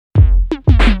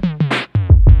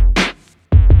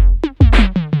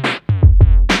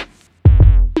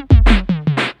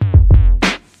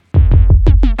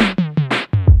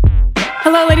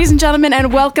Hello, ladies and gentlemen,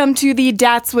 and welcome to the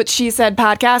That's What She Said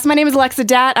podcast. My name is Alexa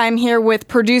Dat. I'm here with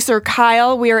producer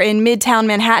Kyle. We are in Midtown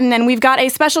Manhattan, and we've got a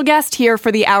special guest here for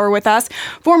the hour with us,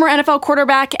 former NFL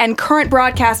quarterback and current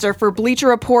broadcaster for Bleacher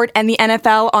Report and the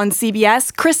NFL on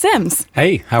CBS, Chris Sims.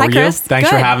 Hey, how Hi, are Chris. you? Thanks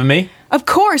Good. for having me. Of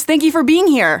course. Thank you for being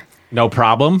here. No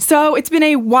problem. So it's been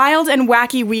a wild and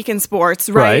wacky week in sports,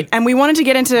 right? And we wanted to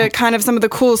get into kind of some of the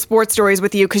cool sports stories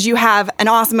with you because you have an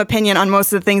awesome opinion on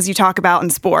most of the things you talk about in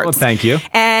sports. Well, thank you.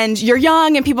 And you're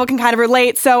young and people can kind of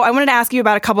relate. So I wanted to ask you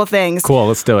about a couple of things. Cool,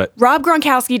 let's do it. Rob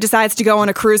Gronkowski decides to go on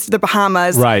a cruise to the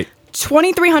Bahamas. Right.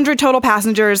 2,300 total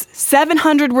passengers,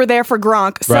 700 were there for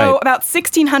Gronk, so Right. about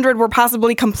 1,600 were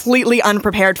possibly completely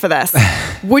unprepared for this.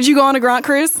 Would you go on a Gronk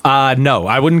cruise? No,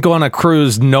 I wouldn't go on a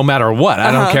cruise no matter what. I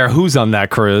don't care who's on that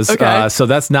cruise. Okay. So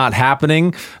that's not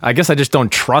happening. I guess I just don't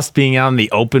trust being out in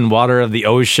the open water of the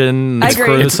ocean. I agree.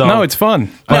 Cruise, so. No, it's fun.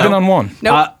 I've been on one.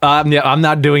 Nope. Yeah, I'm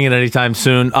not doing it anytime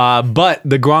soon. But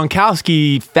the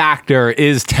Gronkowski factor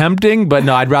is tempting, but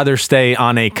no, I'd rather stay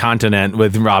on a continent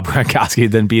with Rob Gronkowski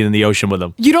than be in the ocean with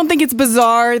him. You don't think it's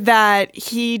bizarre that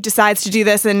he decides to do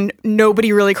this and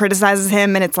nobody really criticizes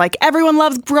him and it's like, everyone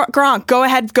loves Gronk, go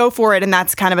ahead, go for it, and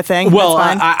that's kind of a thing? Well,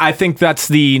 That's fine. I think that's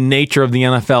the nature of the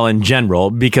NFL in general,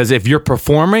 because if you're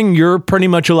performing, you're pretty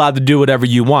much allowed to do whatever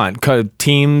you want.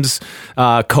 Teams,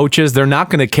 coaches, they're not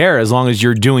going to care as long as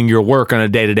you're doing your work on a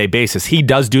day-to-day basis. He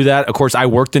does do that. Of course, I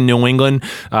worked in New England.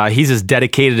 He's as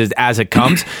dedicated as it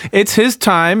comes. It's his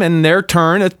time and their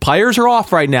turn. If players are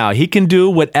off right now, he can do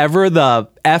whatever the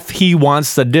F he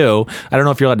wants to do. I don't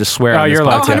know if you're allowed to swear on this you're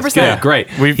allowed podcast. to. 100%. Good, great.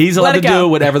 He's allowed Let to it go. do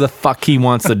whatever the fuck he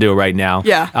wants to do right now.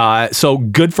 Yeah. So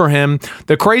good for him.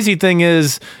 The crazy thing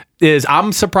is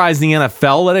I'm surprised the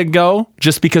NFL let it go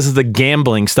just because of the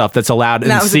gambling stuff that's allowed in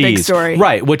That was a big C's. story.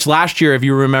 Right, which last year, if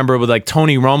you remember, with like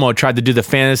Tony Romo tried to do the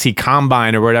fantasy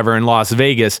combine or whatever in Las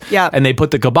Vegas, Yep. and they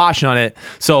put the kibosh on it.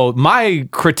 So my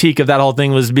critique of that whole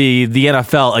thing was the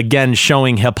NFL again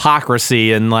showing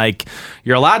hypocrisy and like,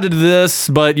 you're allowed to do this,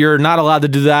 but you're not allowed to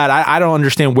do that. I don't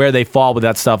understand where they fall with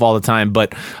that stuff all the time,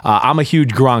 but I'm a huge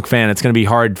Gronk fan. It's going to be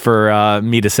hard for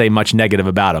me to say much negative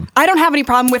about him. I don't have any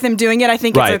problem with him doing it. I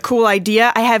think Right. it's a cool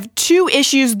idea. I have two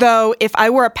issues, though, if I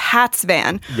were a Pats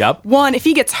fan. Yep. One, if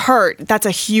he gets hurt, that's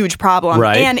a huge problem.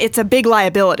 Right. And it's a big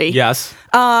liability. Yes.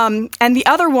 And the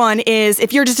other one is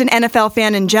if you're just an NFL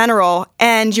fan in general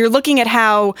and you're looking at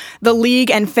how the league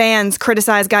and fans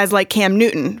criticize guys like Cam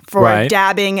Newton for Right.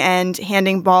 dabbing and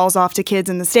handing balls off to kids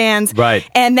in the stands. Right.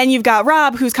 And then you've got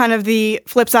Rob, who's kind of the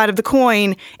flip side of the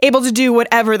coin, able to do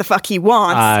whatever the fuck he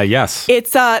wants. Yes.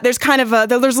 It's there's kind of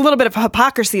there's a little bit of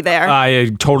hypocrisy there. I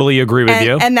totally agree with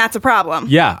you. And that's a problem.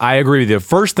 Yeah, I agree with you.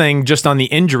 First thing, just on the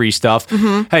injury stuff,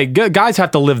 hey, guys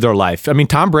have to live their life. I mean,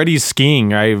 Tom Brady's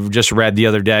skiing, I just read the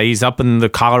other day. He's up in the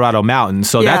Colorado mountains,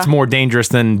 so Yeah. that's more dangerous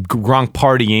than Gronk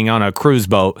partying on a cruise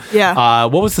boat. Yeah.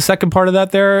 What was the second part of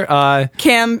that there?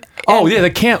 Cam.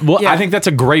 The camp. Well, Yeah. I think that's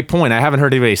a great point. I haven't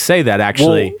heard anybody say that,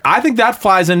 actually. Well, I think that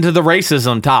flies into the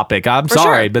racism topic. I'm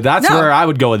sorry, sure. but that's No. where I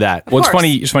would go with that. Well, it's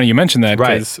course. funny you mentioned that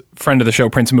Right. because friend of the show,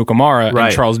 Prince Mukamara Right.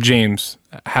 and Charles James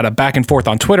had a back and forth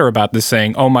on Twitter about this,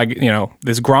 saying, "Oh my,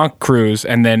 this Gronk cruise,"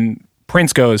 and then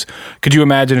Prince goes, "Could you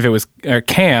imagine if it was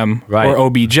Cam Right. or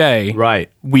OBJ? Right.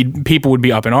 People would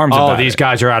be up in arms Oh, about these it."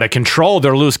 guys are out of control.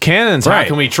 They're loose cannons. How Right.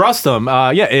 can we trust them?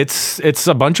 It's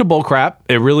a bunch of bullcrap.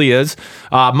 It really is.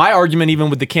 My argument, even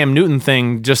with the Cam Newton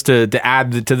thing, just to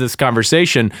add to this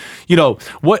conversation,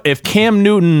 what if Cam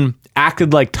Newton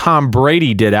acted like Tom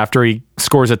Brady did after he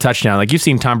scores a touchdown? Like, you've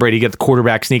seen Tom Brady get the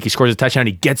quarterback sneak. He scores a touchdown.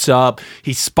 He gets up.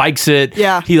 He spikes it.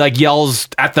 Yeah. He yells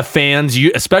at the fans.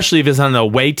 Especially if it's on the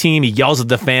away team, he yells at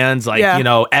the fans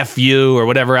F you or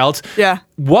whatever else. Yeah.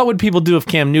 What would people do if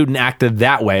Cam Newton acted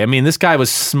that way? I mean, this guy was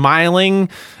smiling,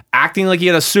 acting like he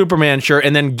had a Superman shirt,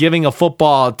 and then giving a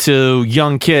football to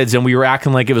young kids, and we were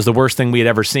acting like it was the worst thing we had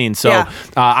ever seen. So Yeah.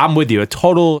 I'm with you. A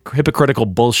total hypocritical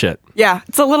bullshit. Yeah,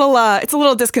 it's a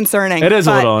little disconcerting. It is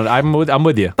a but- little. I'm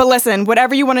with you. But listen,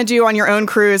 whatever you want to do on your own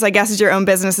cruise, I guess is your own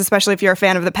business, especially if you're a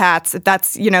fan of the Pats. If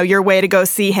that's, your way to go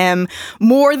see him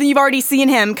more than you've already seen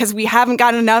him, because we haven't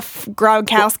got enough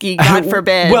Gronkowski, God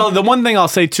forbid. Well, the one thing I'll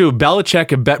say too,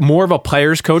 Belichick, more of a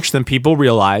player's coach than people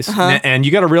realize. And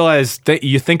you got to realize that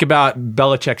you think think about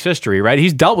Belichick's history, right?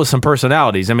 He's dealt with some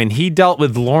personalities. I mean, he dealt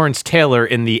with Lawrence Taylor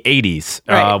in the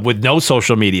 80s with no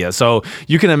social media. So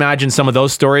you can imagine some of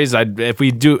those stories. If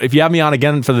you have me on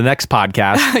again for the next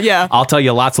podcast, yeah, I'll tell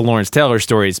you lots of Lawrence Taylor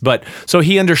stories. But so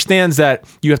he understands that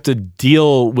you have to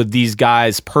deal with these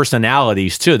guys'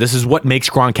 personalities too. This is what makes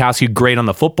Gronkowski great on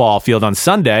the football field on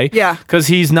Sunday. Yeah. Because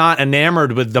he's not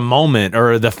enamored with the moment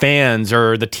or the fans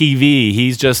or the TV.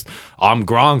 He's just, I'm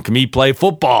Gronk, me play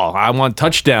football. I want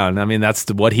touchdown. I mean, that's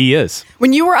what he is.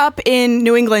 When you were up in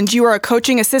New England, you were a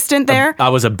coaching assistant there? I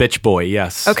was a bitch boy,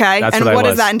 yes. Okay. That's and what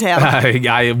does that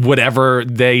entail? Whatever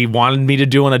they wanted me to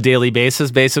do on a daily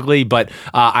basis, basically. But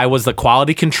I was the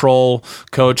quality control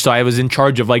coach, so I was in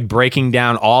charge of like breaking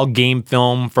down all game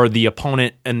film for the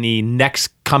opponent in the next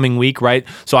coming week, right?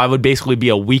 So I would basically be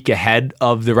a week ahead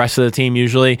of the rest of the team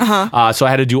usually. So I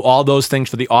had to do all those things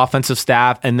for the offensive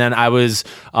staff. And then I was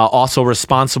also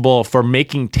responsible for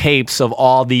making tapes of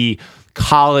all the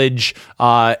college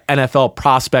NFL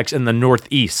prospects in the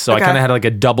Northeast. So I kind of had like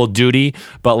a double duty,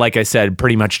 but like I said,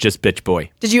 pretty much just bitch boy.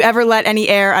 Did you ever let any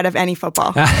air out of any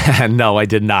football? No, I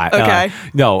did not. Okay.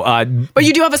 No. But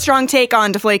you do have a strong take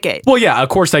on Deflategate. Well, yeah, of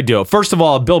course I do. First of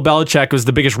all, Bill Belichick was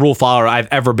the biggest rule follower I've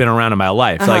ever been around in my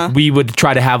life. Like we would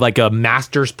try to have like a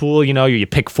Masters pool, you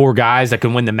pick 4 guys that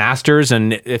can win the Masters.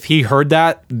 And if he heard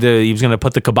that, he was going to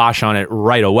put the kibosh on it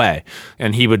right away.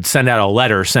 And he would send out a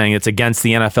letter saying it's against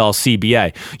the NFL CBA.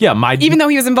 Yeah, even though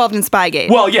he was involved in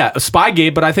Spygate. Well, yeah,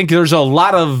 Spygate, but I think there's a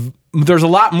lot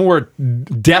more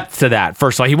depth to that.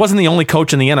 First of all, he wasn't the only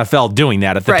coach in the NFL doing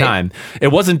that at the time. It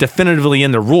wasn't definitively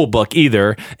in the rule book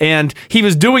either. And he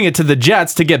was doing it to the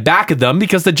Jets to get back at them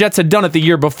because the Jets had done it the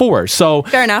year before. So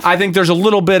fair enough. I think there's a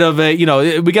little bit of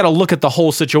we got to look at the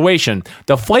whole situation.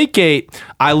 Deflategate,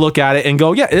 I look at it and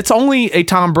go, yeah, it's only a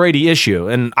Tom Brady issue.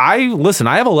 And I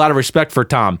have a lot of respect for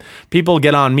Tom. People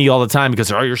get on me all the time because,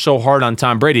 you're so hard on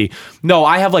Tom Brady. No,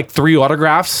 I have like 3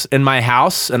 autographs in my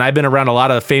house, and I've been around a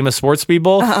lot of famous sports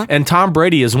people, and Tom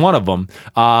Brady is one of them.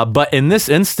 But in this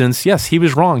instance, yes, he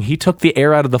was wrong. He took the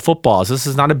air out of the footballs. This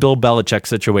is not a Bill Belichick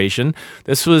situation.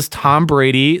 This was Tom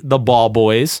Brady, the ball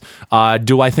boys.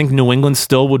 Do I think New England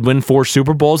still would win 4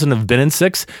 Super Bowls and have been in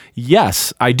 6?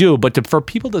 Yes, I do. But for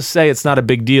people to say it's not a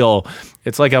big deal,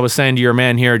 it's like I was saying to your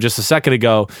man here just a second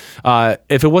ago,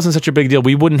 if it wasn't such a big deal,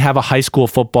 we wouldn't have a high school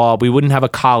football, we wouldn't have a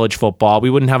college football,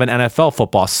 we wouldn't have an NFL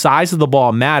football. Size of the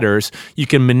ball matters. You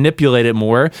can manipulate it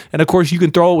more. And of course, you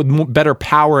can throw it with better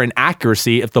power and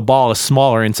accuracy if the ball is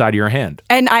smaller inside of your hand.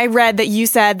 And I read that you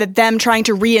said that them trying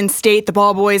to reinstate the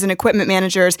ball boys and equipment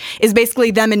managers is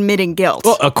basically them admitting guilt.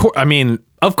 Well,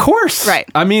 of course. Right.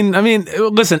 I mean,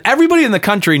 listen, everybody in the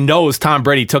country knows Tom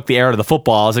Brady took the air out of the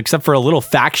footballs, except for a little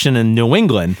faction in New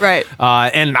England. Right.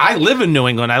 And I live in New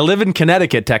England. I live in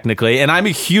Connecticut, technically, and I'm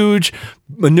a huge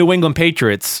New England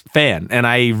Patriots fan, and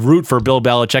I root for Bill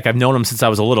Belichick. I've known him since I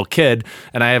was a little kid,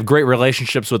 and I have great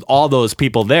relationships with all those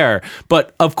people there.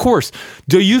 But, of course,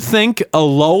 do you think a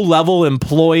low-level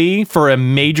employee for a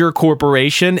major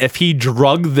corporation, if he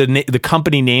drug the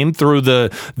company name through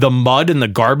the mud and the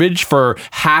garbage for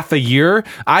half a year,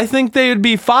 I think they would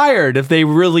be fired if they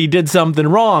really did something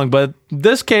wrong. But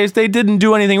this case, they didn't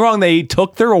do anything wrong. They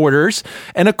took their orders,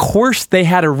 and of course they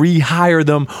had to rehire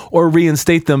them or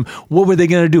reinstate them. What were they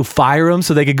going to do? Fire them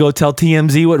so they could go tell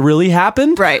TMZ what really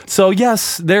happened? Right. So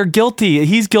yes, they're guilty.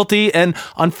 He's guilty, and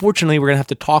unfortunately, we're going to have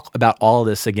to talk about all of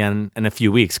this again in a few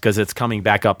weeks because it's coming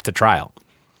back up to trial.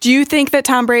 Do you think that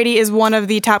Tom Brady is one of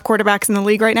the top quarterbacks in the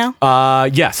league right now?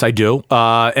 Yes, I do.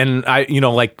 And I,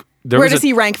 where does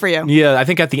he rank for you? Yeah, I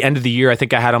think at the end of the year, I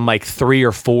think I had him like 3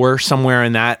 or 4 somewhere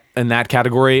in that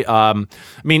category. Aaron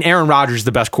Rodgers is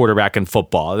the best quarterback in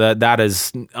football. That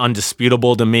is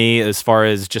undisputable to me as far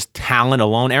as just talent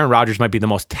alone. Aaron Rodgers might be the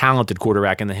most talented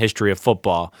quarterback in the history of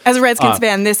football. As a Redskins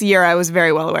fan this year, I was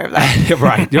very well aware of that.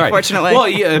 Right. Unfortunately. Well,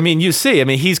 yeah, you see,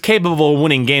 he's capable of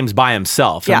winning games by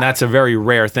himself, and that's a very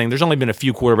rare thing. There's only been a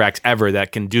few quarterbacks ever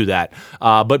that can do that.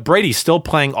 But Brady's still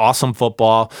playing awesome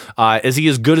football. Is he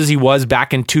as good as he was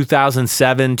back in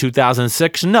 2007,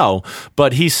 2006? No,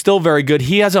 but he's still very good.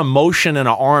 He has a motion and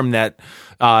an arm that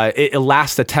it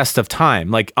lasts the test of time.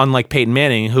 Like unlike Peyton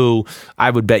Manning, who I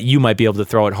would bet you might be able to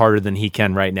throw it harder than he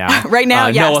can right now. Right now,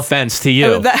 yes. No offense to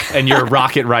you and your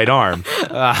rocket right arm.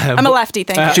 I'm a lefty,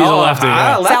 thank you. She's a lefty.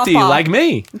 Lefty, Southpaw. like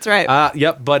me. That's right.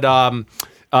 Yep, but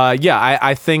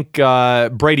I think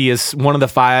Brady is one of the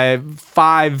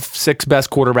 5-6 best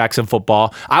quarterbacks in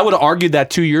football. I would have argued that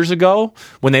 2 years ago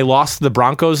when they lost to the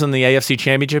Broncos in the AFC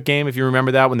Championship game, if you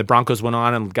remember that, when the Broncos went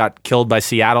on and got killed by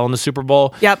Seattle in the Super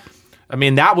Bowl. Yep. I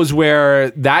mean, that was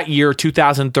where that year,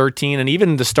 2013, and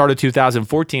even the start of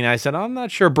 2014, I said, I'm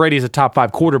not sure Brady's a top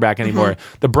 5 quarterback anymore.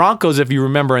 The Broncos, if you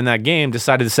remember in that game,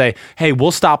 decided to say, hey,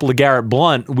 we'll stop LeGarrette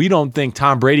Blount. We don't think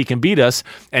Tom Brady can beat us.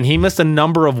 And he missed a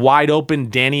number of wide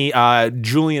open Julian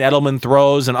Edelman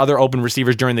throws and other open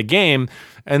receivers during the game.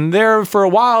 And there, for a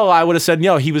while, I would have said,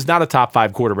 he was not a top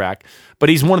 5 quarterback. But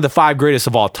he's one of the 5 greatest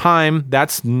of all time.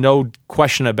 That's no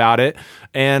question about it.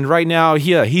 And right now,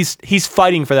 he's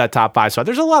fighting for that top 5 spot.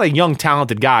 There's a lot of young,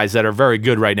 talented guys that are very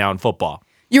good right now in football.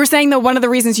 You were saying that one of the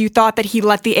reasons you thought that he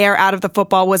let the air out of the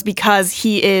football was because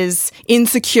he is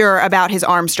insecure about his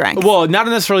arm strength. Well, not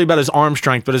necessarily about his arm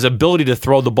strength, but his ability to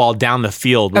throw the ball down the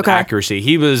field with accuracy.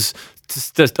 He was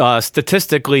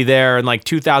statistically there in like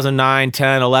 2009,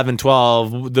 10, 11,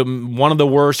 12, one of the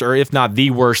worst, or if not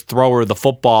the worst thrower of the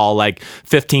football, like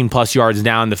 15 plus yards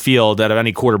down the field out of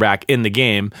any quarterback in the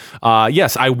game.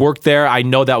 Yes, I worked there. I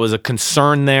know that was a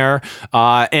concern there.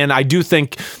 And I do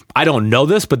think, I don't know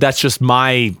this, but that's just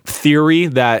my theory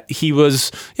that he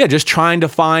was, just trying to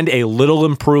find a little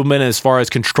improvement as far as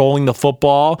controlling the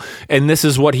football. And this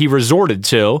is what he resorted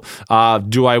to.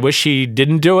 Do I wish he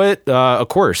didn't do it? Of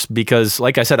course, because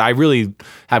like I said, I really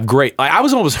have I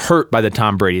was almost hurt by the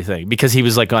Tom Brady thing because he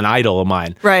was like an idol of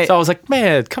mine. Right. So I was like,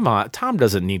 man, come on. Tom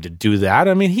doesn't need to do that.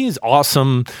 I mean, he's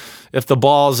awesome. If the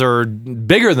balls are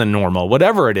bigger than normal,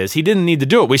 whatever it is, he didn't need to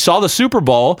do it. We saw the Super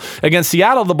Bowl against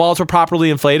Seattle. The balls were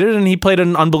properly inflated, and he played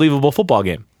an unbelievable football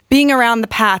game. Being around the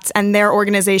Pats and their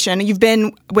organization, you've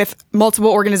been with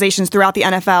multiple organizations throughout the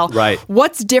NFL. Right.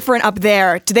 What's different up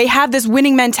there? Do they have this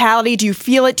winning mentality? Do you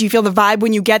feel it? Do you feel the vibe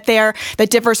when you get there that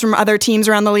differs from other teams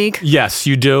around the league? Yes,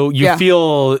 you do. You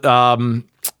feel...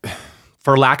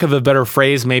 for lack of a better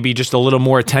phrase, maybe just a little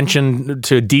more attention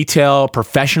to detail,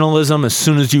 professionalism as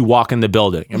soon as you walk in the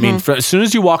building. I mean, as soon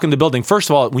as you walk in the building, first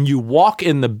of all, when you walk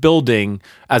in the building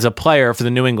as a player for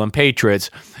the New England Patriots,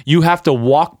 you have to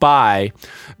walk by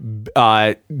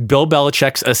Bill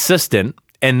Belichick's assistant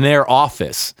in their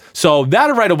office. So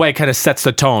that right away kind of sets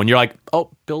the tone. You're like,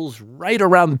 oh, Bill's right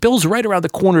around the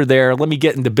corner there. Let me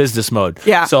get into business mode.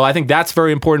 Yeah. So I think that's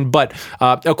very important. But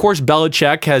of course,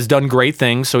 Belichick has done great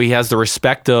things. So he has the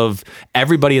respect of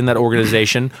everybody in that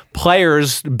organization.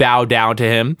 Players bow down to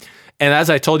him. And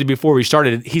as I told you before we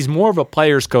started, he's more of a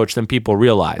player's coach than people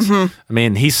realize. I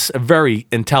mean, he's a very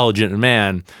intelligent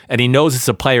man, and he knows it's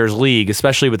a player's league,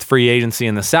 especially with free agency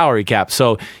and the salary cap.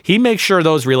 So he makes sure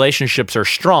those relationships are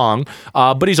strong,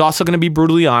 but he's also going to be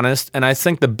brutally honest. And I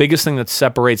think the biggest thing that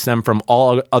separates them from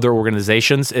all other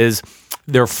organizations is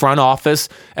their front office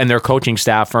and their coaching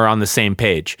staff are on the same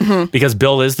page because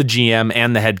Bill is the GM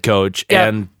and the head coach,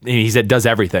 and he does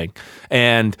everything.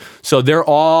 And so they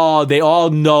all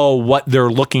know what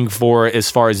they're looking for as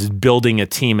far as building a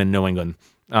team in New England.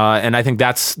 And I think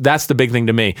that's the big thing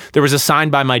to me. There was a sign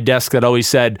by my desk that always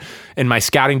said, in my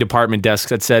scouting department desk,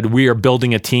 that said, we are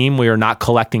building a team. We are not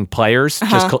collecting players,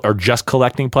 just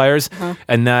collecting players.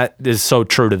 And that is so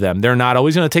true to them. They're not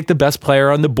always going to take the best player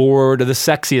on the board or the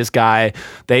sexiest guy.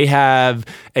 They have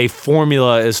a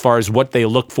formula as far as what they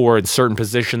look for in certain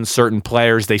positions, certain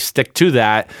players. They stick to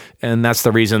that. And that's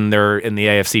the reason they're in the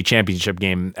AFC Championship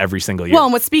game every single year. Well,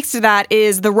 and what speaks to that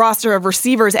is the roster of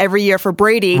receivers every year for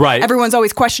Brady. Right. Everyone's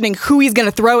always questioning who he's going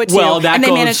to throw it to, and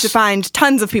they managed to find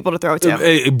tons of people to throw it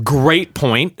to. Great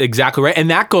point. Exactly right.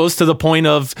 And that goes to the point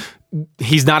of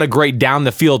he's not a great down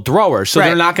the field thrower. So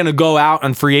they're not going to go out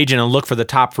on free agent and look for the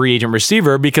top free agent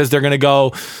receiver because they're going to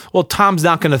go, well, Tom's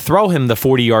not going to throw him the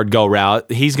 40-yard go route.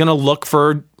 He's going to look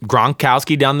for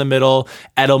Gronkowski down the middle,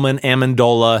 Edelman,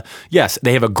 Amendola. Yes,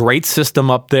 they have a great system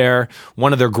up there.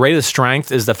 One of their greatest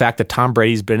strengths is the fact that Tom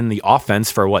Brady's been in the offense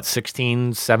for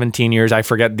 16, 17 years. I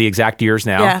forget the exact years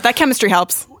now. Yeah, that chemistry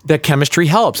helps. That chemistry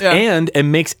helps. Yeah. And it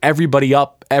makes everybody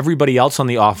else on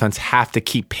the offense have to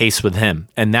keep pace with him.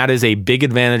 And that is a big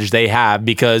advantage they have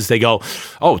because they go,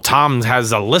 oh, Tom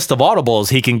has a list of audibles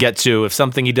he can get to if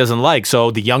something he doesn't like.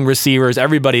 So the young receivers,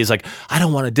 everybody is like, I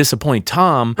don't want to disappoint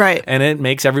Tom. Right. And it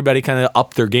makes everybody kind of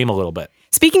up their game a little bit.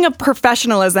 Speaking of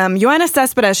professionalism, Yoenis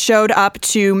Cespedes showed up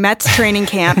to Mets training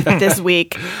camp this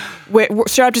week.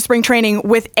 Showed up to spring training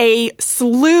with a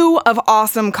slew of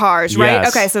awesome cars, right?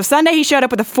 Yes. Okay, so Sunday he showed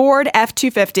up with a Ford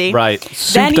F-250. Right.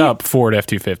 Souped up Ford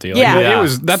F-250. It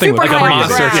was that thing was super like a high off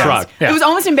the monster ground. truck. Yeah. It was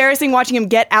almost embarrassing watching him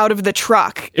get out of the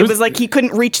truck. It was like he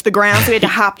couldn't reach the ground, so he had to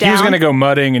hop down. He was going to go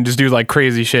mudding and just do like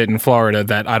crazy shit in Florida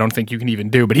that I don't think you can even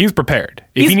do, but he was prepared.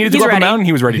 If he needed to go up a mountain,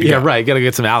 he was ready to go. Yeah, right. Got to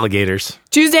get some alligators.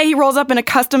 Tuesday, he rolls up in a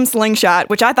custom slingshot,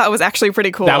 which I thought was actually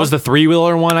pretty cool. That was the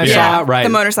 3-wheeler one I saw? Right. The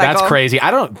motorcycle. That's crazy.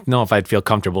 I don't know if I'd feel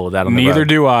comfortable with that on the road. Neither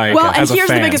do I. Well, and as a here's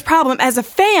the fan. biggest problem as a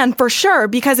fan, for sure,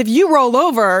 because if you roll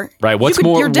over, Right.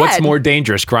 you're dead. What's more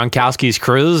dangerous, Gronkowski's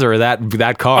cruise or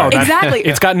that car? Exactly.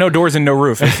 It's got no doors and no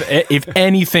roof. If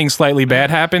anything slightly bad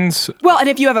happens, Well, and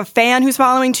if you have a fan who's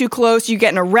following too close, you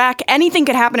get in a wreck. Anything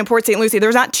could happen in Port St. Lucie.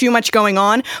 There's not too much going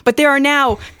on, but there are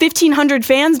now 1,500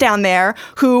 fans down there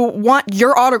who want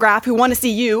your autograph, who want to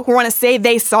see you, who want to say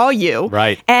they saw you.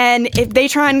 Right. And if they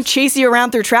try and chase you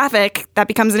around through traffic, that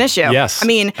becomes an issue. Yes. I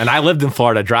mean, and I lived in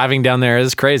Florida. Driving down there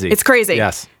is crazy. it's crazy.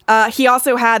 Yes. He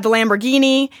also had the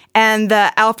Lamborghini and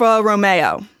the Alfa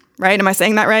Romeo. Right? Am I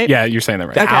saying that right? yeah, you're saying that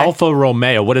right. Okay. Alfa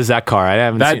Romeo. What is that car? I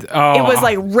haven't seen. It was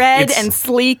like red it's- and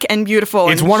sleek and beautiful.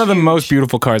 It's and one of the huge. most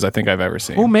beautiful cars I think I've ever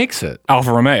seen. Who makes it?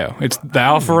 Alfa Romeo. It's the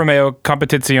Alfa Romeo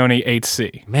Competizione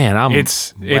 8C. Man,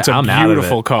 It's a I'm out of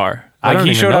beautiful it. car. I don't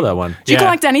he even showed know up that one. Do you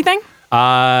collect anything?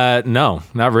 No,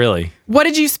 not really. What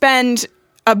did you spend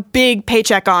a big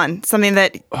paycheck on? Something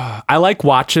that I like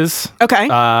watches. Okay.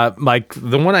 Like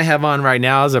the one I have on right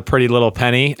now is a pretty little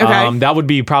penny. Okay. That would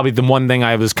be probably the one thing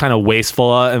I was kind of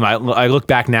wasteful of. And I look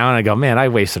back now and I go, man, I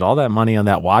wasted all that money on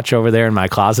that watch over there in my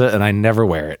closet and I never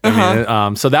wear it. I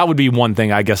mean, so that would be one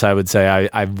thing I guess I would say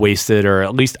I've wasted, or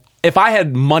at least if I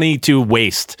had money to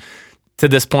waste to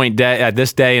this point at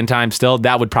this day and time still,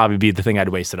 that would probably be the thing I'd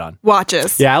waste it on.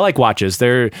 watches. Yeah, I like watches.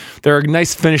 They're a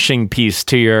nice finishing piece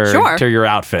to your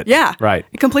outfit. Yeah. Right.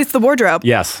 It completes the wardrobe.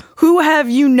 Yes. Who have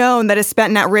you known that has spent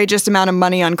an outrageous amount of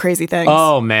money on crazy things?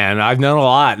 Oh man, I've known a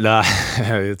lot.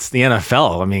 It's the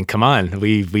NFL. I mean, come on,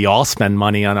 we all spend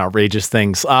money on outrageous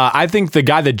things. I think the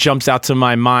guy that jumps out to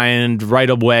my mind right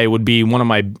away would be one of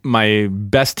my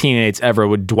best teammates ever,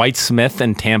 with Dwight Smith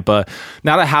in Tampa.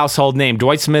 Not a household name.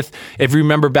 Dwight Smith, if you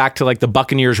remember back to like the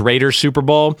Buccaneers Raiders Super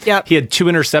Bowl, Yep. he had 2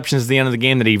 interceptions at the end of the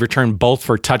game that he returned both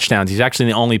for touchdowns. He's actually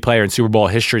the only player in Super Bowl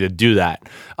history to do that.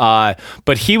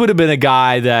 But he would have been a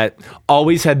guy that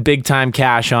always had big time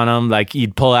cash on him. Like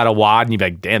you'd pull out a wad and you'd be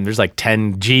like, damn, there's like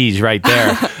 10 G's right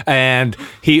there. And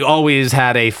he always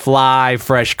had a fly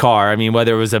fresh car. I mean,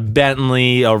 whether it was a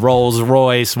Bentley, a Rolls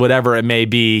Royce, whatever it may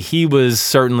be, he was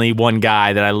certainly one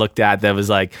guy that I looked at that was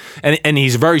like, and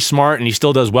he's very smart and he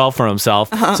still does well for himself.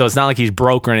 So it's not like he's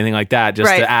broke or anything like that, just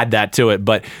Right. to add that to it.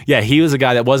 But yeah, he was a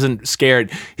guy that wasn't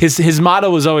scared. His motto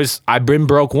was always, I've been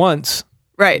broke once.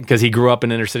 Right. Because he grew up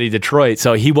in inner city Detroit,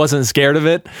 so he wasn't scared of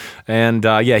it. And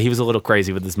yeah, he was a little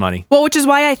crazy with his money. Well, which is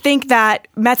why I think that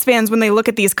Mets fans, when they look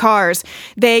at these cars,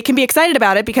 they can be excited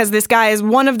about it because this guy is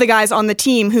one of the guys on the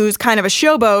team who's kind of a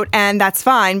showboat, and that's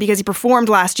fine because he performed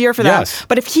last year for them. Yes.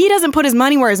 But if he doesn't put his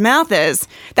money where his mouth is,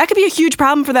 that could be a huge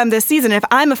problem for them this season. If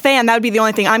I'm a fan, that would be the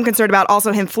only thing I'm concerned about.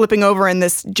 Also, him flipping over in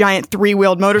this giant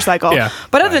 3-wheeled motorcycle. Yeah.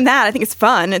 But other than that, I think it's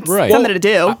fun. It's Right. something to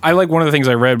do. I like one of the things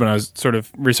I read when I was sort of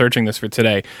researching this for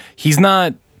today. He's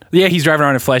not. Yeah, he's driving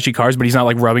around in flashy cars, but he's not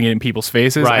like rubbing it in people's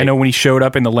faces. Right. I know when he showed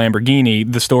up in the Lamborghini,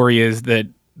 the story is that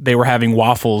they were having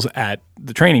waffles at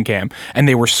the training camp and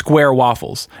they were square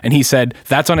waffles. And he said,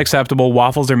 that's unacceptable.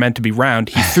 Waffles are meant to be round.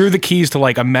 He threw the keys to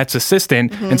like a Mets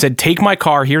assistant and said, take my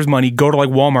car. Here's money. Go to like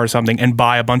Walmart or something and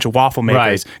buy a bunch of waffle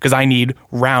makers because I need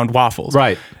round waffles.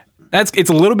 Right. It's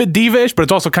a little bit divish, but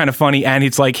it's also kind of funny. And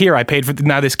it's like, here, I paid for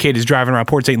now this kid is driving around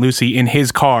Port St. Lucie in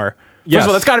his car. First Yes. of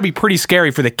all, that's got to be pretty scary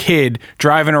for the kid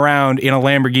driving around in a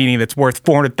Lamborghini that's worth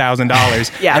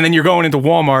 $400,000. Yeah. And then you're going into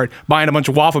Walmart buying a bunch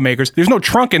of waffle makers. There's no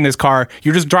trunk in this car.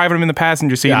 You're just driving them in the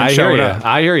passenger seat and I hear showing you. up.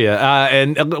 I hear you.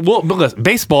 Well, listen,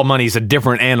 baseball money is a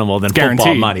different animal than football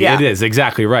Guaranteed. money. Yeah. It is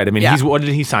exactly right. I mean, Yeah. what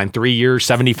did he sign? 3 years,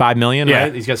 $75 million. Yeah.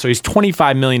 Right? He's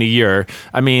 $25 million a year.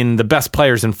 I mean, the best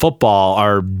players in football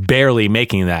are barely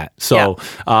making that. So,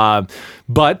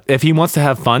 but if he wants to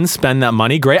have fun, spend that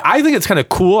money, great. I think it's kind of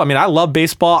cool. I mean, I love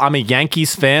baseball. I'm a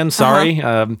Yankees fan. Sorry,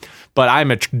 but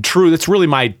I'm a true. It's really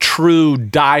my true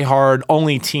diehard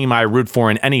only team I root for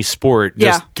in any sport,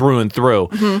 just through and through.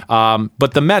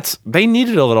 But the Mets, they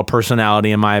needed a little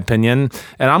personality, in my opinion,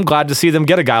 and I'm glad to see them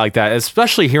get a guy like that.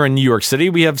 Especially here in New York City,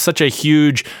 we have such a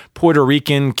huge Puerto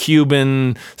Rican,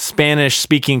 Cuban,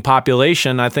 Spanish-speaking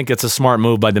population. I think it's a smart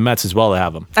move by the Mets as well to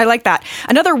have him. I like that.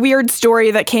 Another weird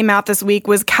story that came out this week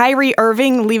was Kyrie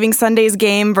Irving leaving Sunday's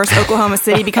game versus Oklahoma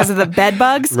City because of the bed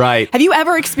bugs. Right. Have you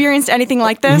ever experienced anything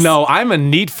like this? No, I'm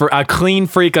a clean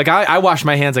freak. Like I wash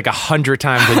my hands like 100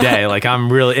 times a day. Like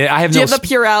I'm really. I have Do no. you have the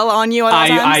Purell on you at all I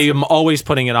times? am always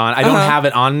putting it on. I don't have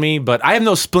it on me, but I have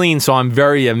no spleen, so I'm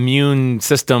very immune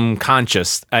system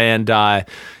conscious, and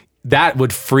that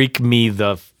would freak me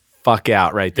the fuck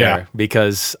out right there Yeah.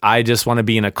 because I just want to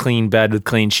be in a clean bed with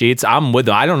clean sheets. I'm with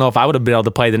them. I don't know if I would have been able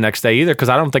to play the next day either because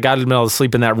I don't think I'd have been able to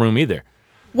sleep in that room either.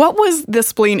 What was the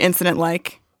spleen incident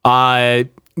like?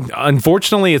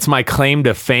 Unfortunately, it's my claim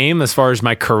to fame as far as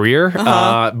my career.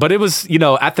 But it was,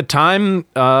 at the time,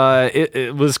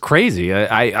 it was crazy.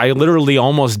 I literally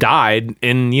almost died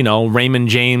in, Raymond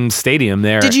James Stadium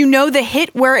there. Did you know the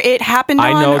hit where it happened on?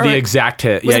 I know the exact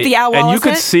hit. Was it the Al Wallace And you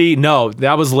could hit? see, no,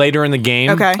 that was later in the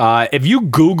game. Okay. If you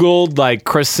Googled like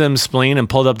Chris Sims spleen and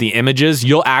pulled up the images,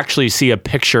 you'll actually see a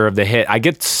picture of the hit. I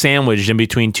get sandwiched in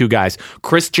between two guys.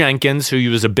 Chris Jenkins,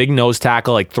 who was a big nose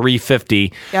tackle, like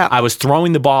 350. Yeah. I was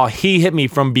throwing the ball. He hit me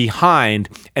from behind,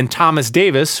 and Thomas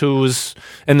Davis, who was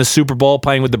in the Super Bowl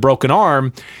playing with the broken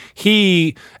arm,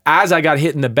 he, as I got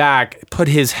hit in the back, put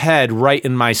his head right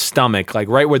in my stomach, like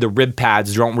right where the rib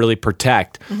pads don't really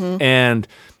protect. And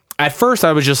at first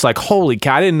I was just like, holy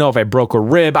cow, I didn't know if I broke a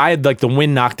rib. I had like the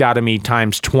wind knocked out of me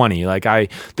times 20.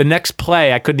 The next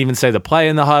play, I couldn't even say the play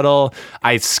in the huddle.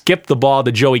 I skipped the ball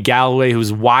to Joey Galloway, who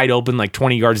was wide open, like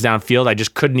 20 yards downfield. I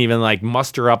just couldn't even like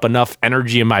muster up enough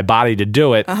energy in my body to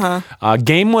do it.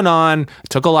 Game went on,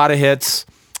 took a lot of hits.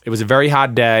 It was a very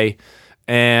hot day,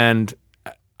 and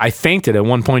I fainted at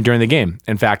one point during the game.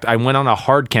 In fact, I went on a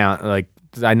hard count,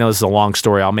 I know this is a long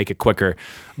story. I'll make it quicker.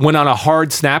 Went on a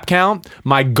hard snap count.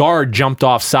 My guard jumped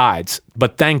off sides.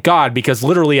 But thank God, because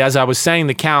literally as I was saying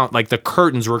the count, like the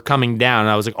curtains were coming down. And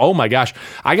I was like, oh my gosh,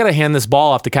 I got to hand this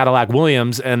ball off to Cadillac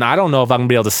Williams, and I don't know if I'm going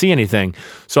to be able to see anything.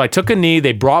 So I took a knee.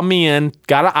 They brought me in,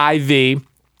 got an IV.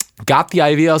 Got the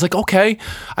IV. I was like, okay,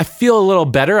 I feel a little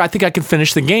better. I think I can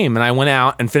finish the game. And I went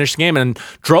out and finished the game and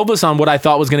drove us on what I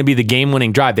thought was going to be the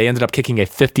game-winning drive. They ended up kicking a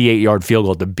 58-yard field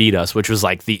goal to beat us, which was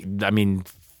like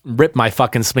rip my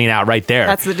fucking spleen out right there.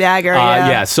 That's the dagger,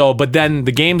 yeah. So, but then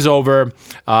the game's over.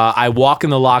 I walk in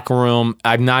the locker room.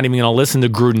 I'm not even going to listen to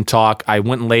Gruden talk. I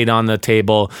went and laid on the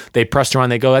table. They pressed around.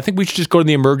 They go, I think we should just go to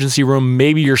the emergency room.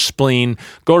 Maybe your spleen.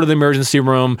 Go to the emergency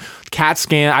room. CAT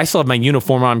scan. I still have my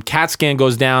uniform on. CAT scan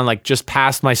goes down like just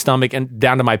past my stomach and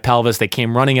down to my pelvis. They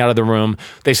came running out of the room.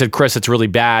 They said, Chris, it's really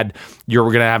bad. You're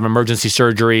going to have emergency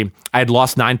surgery. I had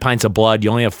lost 9 pints of blood.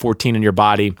 You only have 14 in your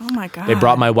body. Oh my God. They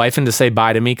brought my wife in to say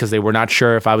bye to me because they were not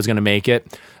sure if I was going to make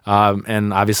it.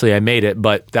 And obviously I made it,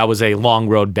 but that was a long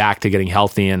road back to getting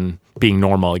healthy and being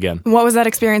normal again. What was that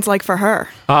experience like for her?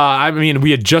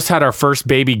 We had just had our first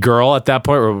baby girl at that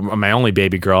point, or my only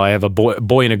baby girl. I have a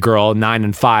boy and a girl, 9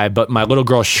 and 5, but my little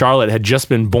girl Charlotte had just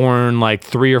been born like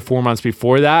 3 or 4 months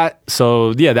before that.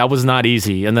 So yeah, that was not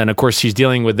easy. And then of course she's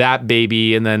dealing with that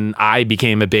baby, and then I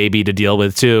became a baby to deal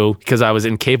with too, because I was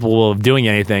incapable of doing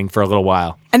anything for a little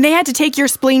while. And they had to take your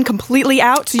spleen completely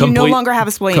out, so you no longer have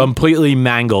a spleen. Completely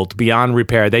mangled, beyond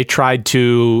repair. They tried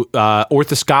to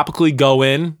orthoscopically go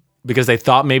in because they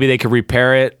thought maybe they could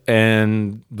repair it,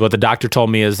 and what the doctor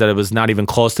told me is that it was not even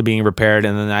close to being repaired.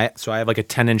 And then I have like a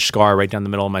 10-inch scar right down the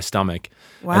middle of my stomach.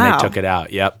 Wow. And they took it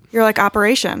out. Yep. You're like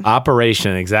operation.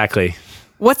 Operation, exactly.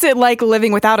 What's it like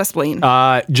living without a spleen?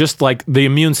 Just like the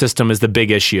immune system is the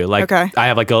big issue. Like okay. I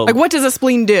have like what does a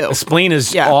spleen do? A spleen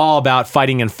is all about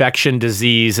fighting infection,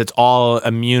 disease. It's all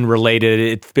immune related.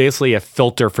 It's basically a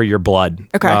filter for your blood.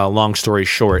 Okay. Long story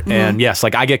short. Mm-hmm. And yes,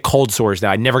 like I get cold sores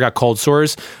now. I never got cold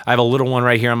sores. I have a little one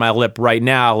right here on my lip right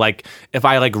now. Like if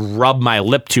I like rub my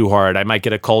lip too hard, I might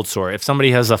get a cold sore. If somebody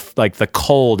has the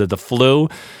cold or the flu,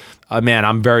 man,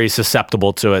 I'm very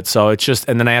susceptible to it. So it's just,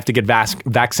 and then I have to get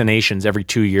vaccinations every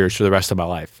 2 years for the rest of my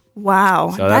life.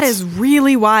 Wow. So that is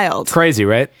really wild. Crazy,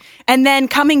 right? And then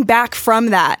coming back from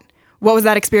that, what was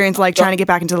that experience like trying to get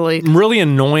back into the league? Really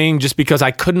annoying just because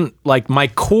I couldn't, like my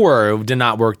core did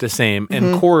not work the same.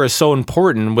 And core is so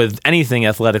important with anything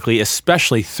athletically,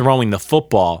 especially throwing the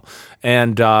football.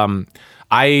 And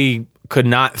I could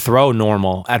not throw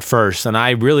normal at first. And I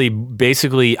really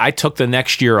I took the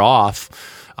next year off.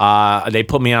 They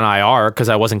put me on IR because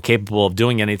I wasn't capable of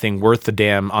doing anything worth the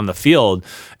damn on the field.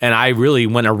 And I really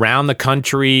went around the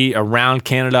country, around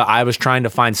Canada. I was trying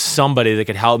to find somebody that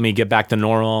could help me get back to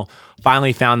normal.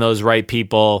 Finally found those right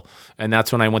people. And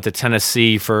that's when I went to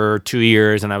Tennessee for 2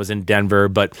 years, and I was in Denver,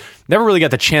 but never really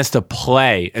got the chance to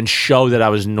play and show that I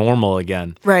was normal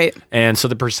again. Right. And so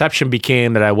the perception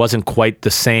became that I wasn't quite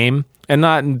the same. And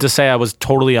not to say I was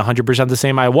totally 100% the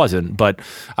same, I wasn't, but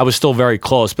I was still very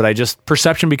close. But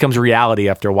perception becomes reality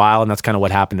after a while, and that's kind of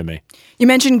what happened to me. You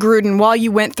mentioned Gruden. While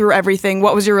you went through everything,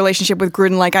 what was your relationship with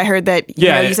Gruden like? I heard that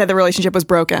you said the relationship was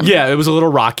broken. Yeah, it was a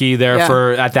little rocky there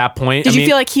at that point. Did you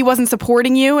feel like he wasn't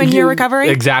supporting you in your recovery?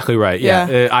 Exactly right,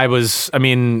 yeah.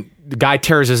 The guy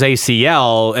tears his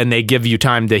ACL and they give you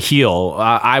time to heal.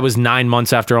 I was 9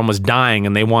 months after almost dying,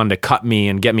 and they wanted to cut me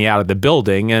and get me out of the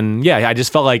building. And yeah, I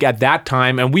just felt like at that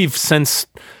time, and we've since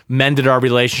mended our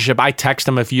relationship. I texted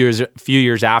him a few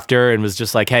years after and was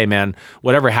just like, hey man,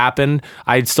 whatever happened,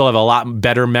 I still have a lot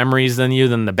better memories than you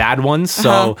than the bad ones.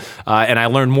 So, and I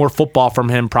learned more football from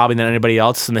him probably than anybody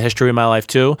else in the history of my life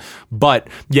too. But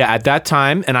yeah, at that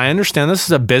time, and I understand this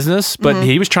is a business, but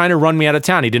he was trying to run me out of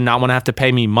town. He did not want to have to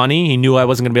pay me money. He knew I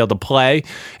wasn't going to be able to play.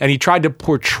 And he tried to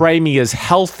portray me as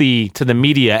healthy to the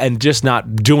media and just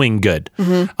not doing good.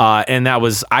 And that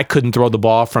was, I couldn't throw the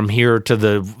ball from here to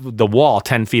the wall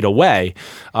 10 feet away.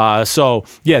 So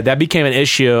yeah, that became an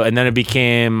issue. And then it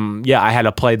became, I had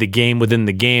to play the game within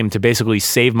the game to basically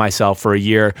save myself for a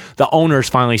year. The owners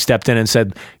finally stepped in and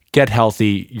said, get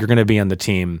healthy. You're going to be on the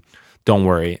team. Don't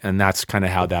worry. And that's kind of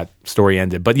how that story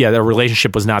ended. But yeah, the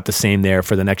relationship was not the same there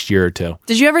for the next year or two.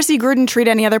 Did you ever see Gruden treat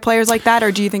any other players like that,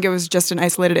 or do you think it was just an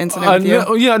isolated incident with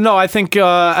you? No, I think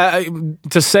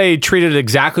to say treat it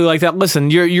exactly like that, listen,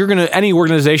 you're going to, any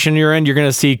organization you're in, you're going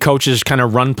to see coaches kind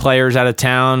of run players out of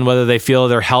town, whether they feel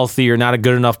they're healthy or not a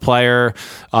good enough player.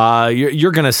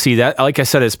 You're going to see that. Like I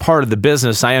said, as part of the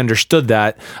business, I understood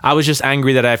that. I was just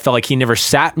angry that I felt like he never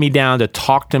sat me down to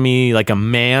talk to me like a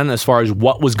man as far as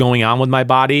what was going on with my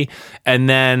body. And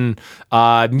then,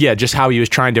 just how he was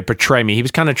trying to portray me. He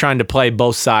was kind of trying to play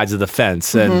both sides of the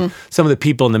fence. And some of the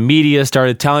people in the media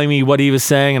started telling me what he was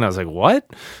saying. And I was like, what?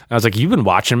 And I was like, you've been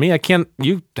watching me.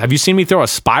 Have you seen me throw a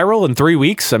spiral in 3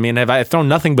 weeks? I mean, have I thrown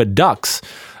nothing but ducks?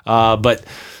 But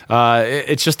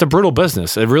it's just a brutal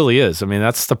business. It really is. I mean,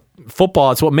 that's the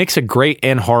football. It's what makes it great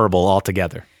and horrible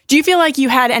altogether. Do you feel like you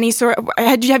had any sort of,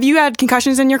 have you had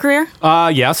concussions in your career?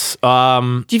 Yes.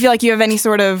 Do you feel like you have any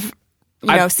sort of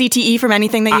CTE from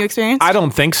anything that you experienced? I don't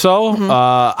think so.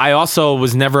 I also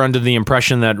was never under the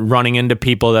impression that running into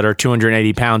people that are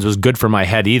 280 pounds was good for my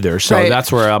head either. So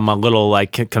that's where I'm a little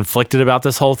conflicted about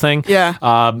this whole thing. Yeah.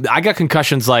 I got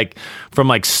concussions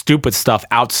from stupid stuff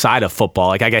outside of football.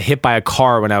 Like I got hit by a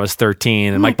car when I was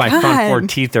 13 and my front 4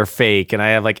 teeth are fake and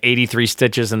I have 83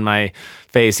 stitches in my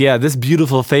face. Yeah, this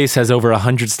beautiful face has over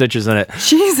 100 stitches in it.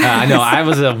 Jesus. I know. I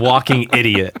was a walking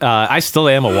idiot. I still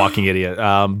am a walking idiot.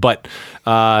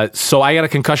 So I got a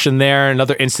concussion there.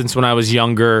 Another instance when I was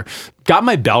younger. Got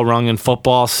my bell rung in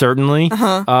football, certainly.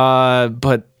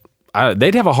 But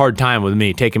they'd have a hard time with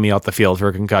me taking me off the field for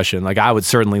a concussion. I would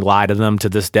certainly lie to them to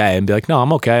this day and be like, no,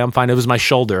 I'm okay. I'm fine. It was my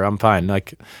shoulder. I'm fine.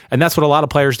 And that's what a lot of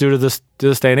players do to this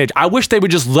day and age. I wish they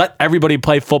would just let everybody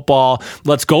play football.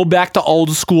 Let's go back to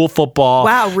old school football.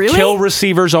 Wow, really? Kill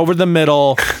receivers over the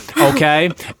middle. Okay.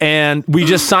 And we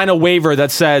just sign a waiver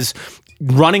that says,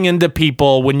 running into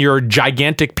people when you're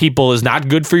gigantic people is not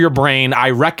good for your brain. I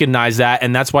recognize that,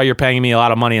 and that's why you're paying me a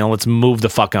lot of money, and let's move the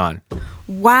fuck on.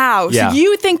 Wow. Yeah. So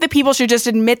you think that people should just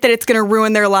admit that it's going to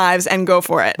ruin their lives and go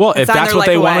for it? Well, if that's what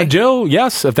they want to do,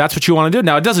 yes. If that's what you want to do.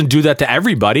 Now, it doesn't do that to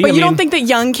everybody. But you don't think that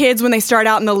young kids, when they start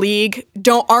out in the league,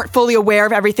 aren't fully aware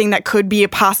of everything that could be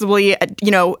affecting them later on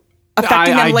in life?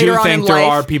 I do think there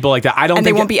are people like that. And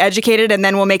they won't be educated and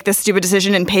then will make this stupid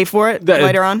decision and pay for it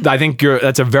later on? I think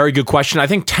that's a very good question. I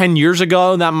think 10 years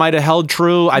ago that might have held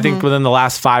true. I think within the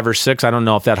last 5 or 6, I don't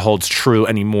know if that holds true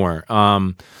anymore.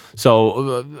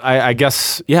 So I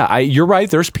guess, you're right.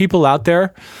 There's people out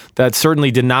there that certainly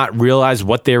did not realize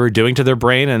what they were doing to their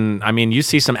brain. And I mean, you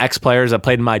see some ex-players that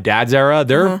played in my dad's era,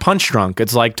 they're punch drunk.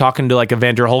 It's like talking to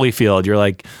Evander Holyfield. You're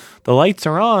like, the lights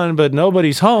are on, but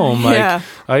nobody's home.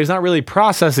 He's not really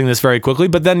processing this very quickly.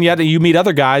 But then yet you meet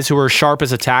other guys who are sharp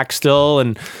as a tack still.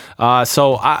 And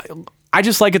so I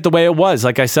just like it the way it was.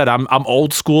 Like I said, I'm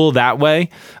old school that way.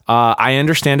 I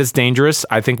understand it's dangerous.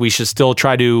 I think we should still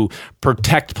try to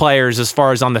protect players as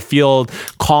far as on the field,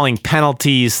 calling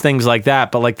penalties, things like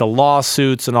that. But the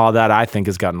lawsuits and all that, I think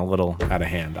has gotten a little out of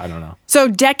hand. I don't know. So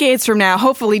decades from now,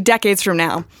 hopefully decades from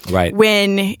now, right?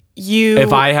 When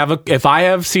if I have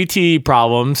CTE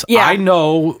problems, I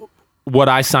know what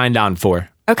I signed on for.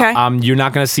 Okay. You're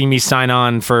not going to see me sign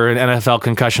on for an NFL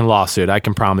concussion lawsuit. I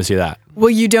can promise you that. Will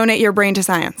you donate your brain to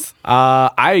science?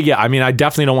 I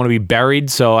definitely don't want to be buried.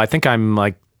 So I think I'm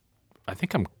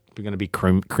going to be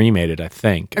cremated, I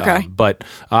think. Okay. But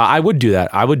I would do that.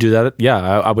 Yeah,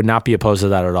 I would not be opposed to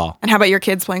that at all. And how about your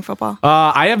kids playing football?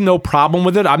 I have no problem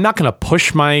with it. I'm not going to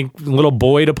push my little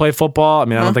boy to play football. I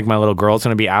mean, I don't think my little girl's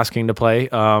going to be asking to play.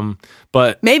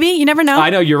 But maybe. You never know. I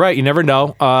know. You're right. You never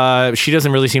know. She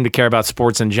doesn't really seem to care about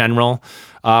sports in general.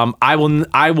 I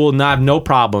will not have no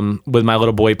problem with my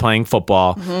little boy playing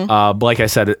football. But like I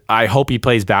said, I hope he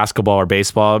plays basketball or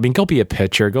baseball. I mean, go be a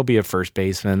pitcher, go be a first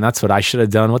baseman. That's what I should have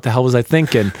done. What the hell was I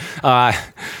thinking? But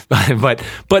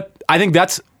I think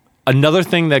that's another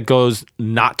thing that goes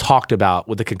not talked about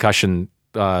with the concussion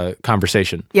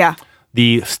conversation. Yeah.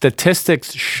 The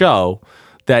statistics show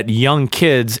that young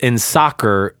kids in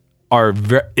soccer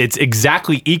it's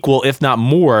exactly equal, if not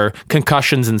more,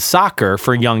 concussions in soccer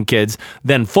for young kids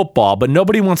than football. But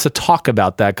nobody wants to talk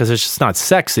about that because it's just not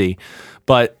sexy.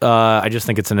 But I just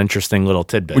think it's an interesting little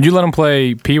tidbit. Would you let them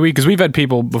play Pee Wee? Because we've had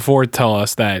people before tell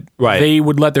us that they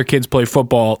would let their kids play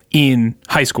football in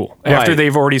high school after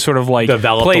they've already sort of like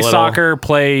play soccer,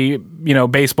 play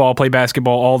baseball, play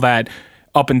basketball, all that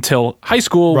up until high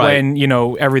school when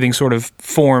everything sort of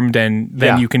formed, and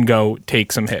then you can go take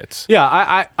some hits.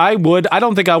 Yeah, I would. I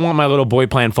don't think I want my little boy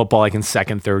playing football like in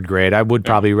 2nd, 3rd grade. I would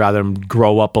probably rather him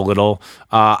grow up a little.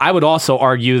 I would also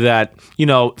argue that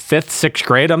 5th, 6th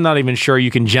grade, I'm not even sure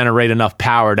you can generate enough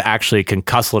power to actually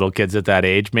concuss little kids at that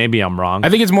age. Maybe I'm wrong. I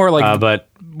think it's more like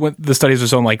what the studies are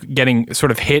showing, like getting sort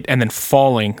of hit and then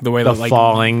falling, the way that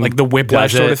falling, like the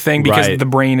whiplash sort of thing, because the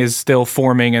brain is still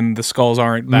forming and the skulls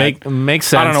aren't. Makes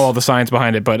sense. I don't know all the science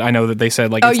behind it, but I know that they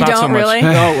said like it's not you don't so much. Really?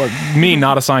 No, me,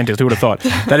 not a scientist, who would have thought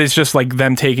that it's just like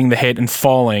them taking the hit and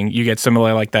falling. You get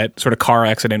similar like that sort of car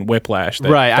accident whiplash.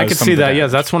 I could see that. Yeah,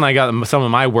 that's when I got some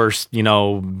of my worst,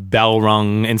 bell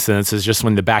rung incidences, just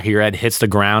when the back of your head hits the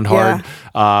ground hard.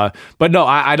 Yeah. But no,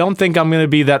 I don't think I'm going to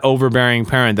be that overbearing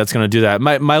parent that's going to do that.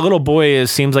 My little boy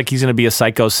seems like he's going to be a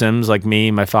psycho Sims like me,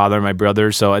 my father, my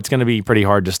brother. So it's going to be pretty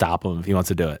hard to stop him if he wants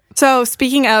to do it. So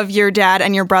speaking of your dad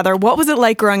and your brother, what was it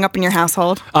like growing up in your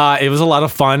household? It was a lot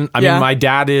of fun. I mean, my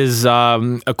dad is,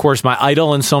 of course, my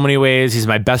idol in so many ways. He's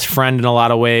my best friend in a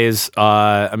lot of ways.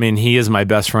 He is my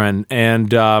best friend.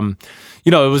 And,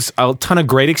 it was a ton of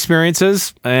great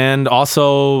experiences and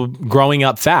also growing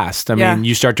up fast. I mean,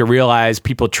 you start to realize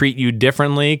people treat you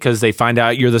differently because they find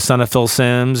out you're the son of Phil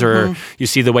Simms, or you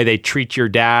see the way they treat your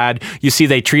dad. You see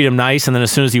they treat him nice, and then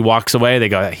as soon as he walks away, they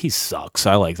go, he sucks.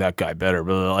 I like that guy better.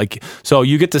 So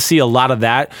you get to see a lot of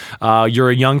that.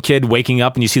 You're a young kid waking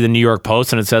up and you see the New York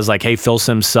Post and it says like, hey, Phil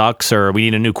Simms sucks, or we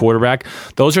need a new quarterback.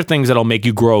 Those are things that'll make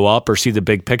you grow up or see the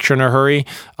big picture in a hurry,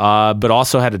 but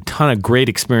also had a ton of great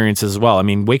experiences as well. I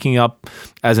mean, waking up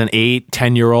as an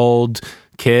 8-10-year-old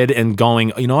kid and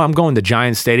going, I'm going to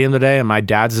Giants Stadium today, and my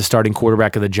dad's the starting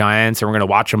quarterback of the Giants, and we're going to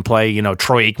watch him play,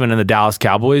 Troy Aikman and the Dallas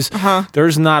Cowboys.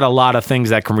 There's not a lot of things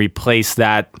that can replace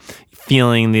that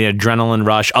feeling, the adrenaline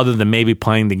rush, other than maybe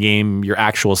playing the game your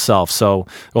actual self. So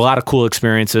a lot of cool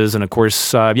experiences, and of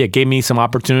course, gave me some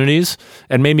opportunities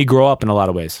and made me grow up in a lot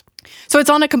of ways. So it's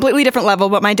on a completely different level,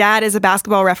 but my dad is a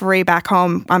basketball referee back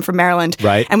home. I'm from Maryland.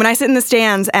 Right. And when I sit in the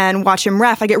stands and watch him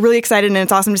ref, I get really excited, and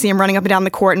it's awesome to see him running up and down the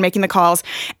court and making the calls.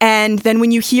 And then when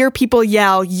you hear people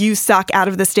yell, "You suck," out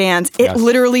of the stands, it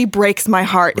literally breaks my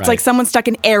heart. It's like someone stuck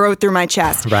an arrow through my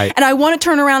chest. Right. And I want to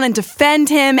turn around and defend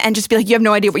him and just be like, you have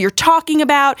no idea what you're talking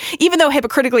about. Even though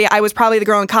hypocritically, I was probably the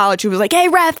girl in college who was like, hey,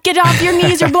 ref, get off your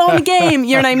knees, you're blowing the game.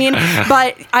 You know what I mean?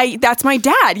 But that's my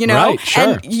dad, Right, sure.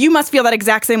 And you must feel that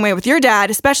exact same way with your dad,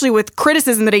 especially with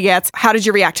criticism that he gets. How did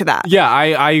you react to that? Yeah,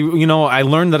 I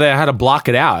learned that I had to block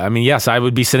it out. I mean, yes, I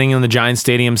would be sitting in the Giants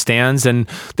Stadium stands, and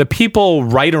the people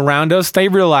right around us, they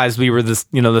realized we were this,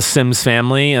 the Simms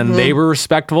family, and they were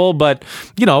respectful. But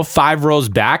 5 rows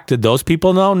back, did those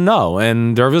people know? No,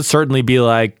 and there would certainly be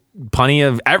like plenty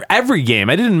of every game.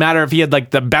 It didn't matter if he had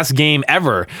like the best game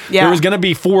ever. Yeah. There was going to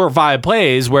be 4 or 5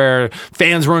 plays where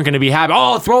fans weren't going to be happy.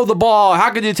 Oh, throw the ball.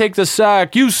 How could you take the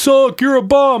sack? You suck. You're a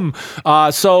bum.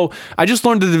 So I just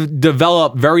learned to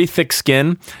develop very thick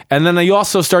skin. And then you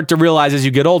also start to realize as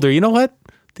you get older, you know what?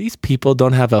 These people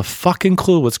don't have a fucking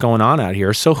clue what's going on out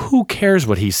here. So who cares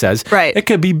what he says? Right. It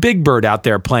could be Big Bird out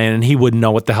there playing and he wouldn't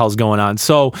know what the hell's going on.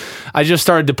 So I just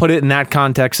started to put it in that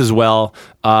context as well.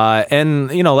 And,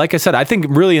 like I said, I think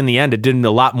really in the end, it did a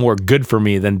lot more good for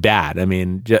me than bad. I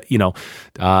mean,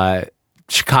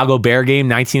 Chicago Bear game,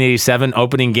 1987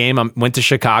 opening game. I went to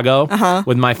Chicago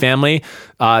with my family.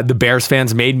 The Bears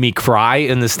fans made me cry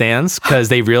in the stands because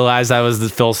they realized I was the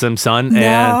Phil Simms son,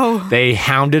 and they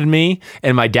hounded me.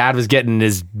 And my dad was getting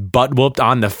his butt whooped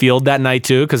on the field that night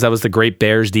too, because that was the great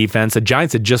Bears defense. The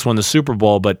Giants had just won the Super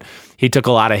Bowl, but he took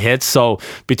a lot of hits. So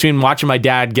between watching my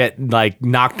dad get like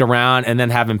knocked around and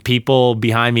then having people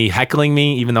behind me heckling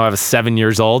me, even though I was 7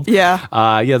 years old,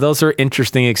 those are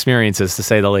interesting experiences to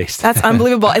say the least. That's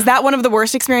unbelievable. Is that one of the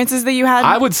worst experiences that you had?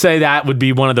 I would say that would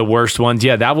be one of the worst ones.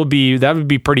 Yeah, that would be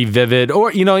pretty vivid.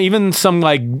 Or, even some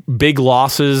like big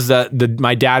losses that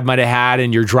my dad might have had,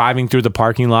 and you're driving through the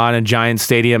parking lot in Giants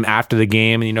Stadium after the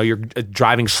game, and you're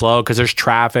driving slow because there's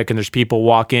traffic and there's people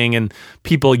walking and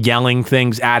people yelling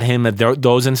things at him. At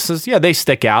those instances, they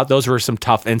stick out. Those were some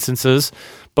tough instances.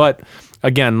 But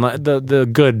again, the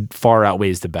good far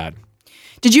outweighs the bad.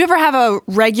 Did you ever have a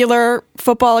regular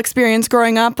football experience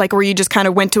growing up? Like, where you just kind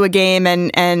of went to a game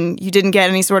and you didn't get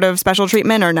any sort of special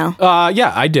treatment, or no?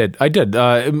 Yeah, I did.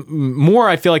 More,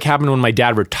 I feel like, happened when my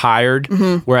dad retired,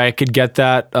 where I could get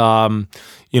that.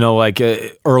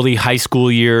 Early high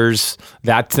school years,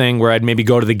 that thing where I'd maybe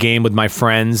go to the game with my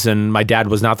friends and my dad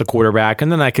was not the quarterback,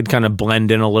 and then I could kind of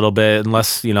blend in a little bit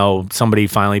unless, somebody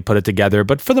finally put it together.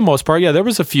 But for the most part, yeah, there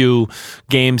was a few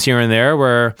games here and there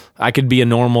where I could be a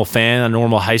normal fan, a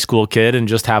normal high school kid, and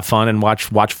just have fun and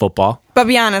watch football. But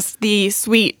be honest, the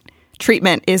sweet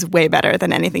treatment is way better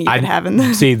than anything you could have in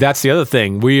the... See, that's the other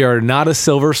thing. We are not a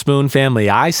silver spoon family.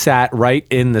 I sat right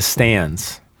in the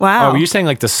stands. Wow. Oh, were you saying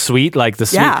like the suite? Like the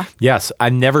suite? Yeah. Yes. I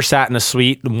never sat in a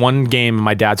suite one game in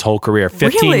my dad's whole career.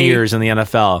 15 Really? years in the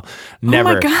NFL. Never.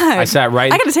 Oh my God. I sat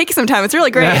right... I got to take you sometime. It's really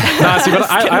great.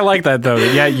 I like that, though.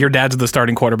 Yeah, your dad's the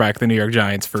starting quarterback of the New York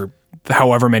Giants for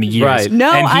however many years. Right. No,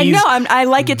 I know. I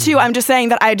like it too. I'm just saying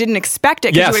that I didn't expect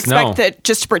it, because you expect it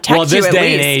just to protect you at least. Well, this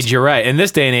day and age, you're right. In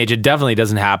this day and age, it definitely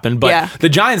doesn't happen. But the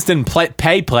Giants didn't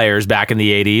pay players back in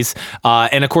the 80s.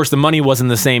 And of course, the money wasn't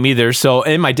the same either. So,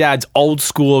 and my dad's old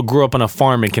school, grew up on a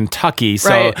farm in Kentucky.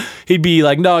 So he'd be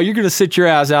like, no, you're going to sit your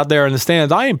ass out there in the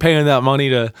stands. I ain't paying that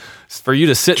money for you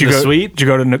to sit in the suite. Did you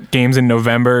go to games in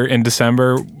November and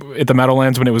December at the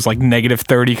Meadowlands when it was like negative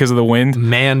 30 because of the wind?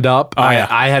 Manned up. Oh, yeah.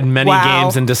 I had many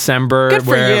games in December. Good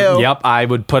for you. Yep, I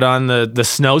would put on the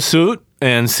snowsuit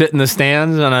and sit in the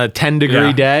stands on a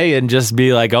 10-degree day and just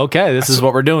be like, okay, this is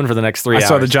what we're doing for the next 3 hours. I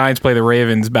saw the Giants play the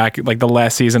Ravens back like the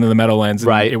last season of the Meadowlands.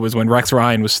 Right. It was when Rex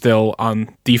Ryan was still on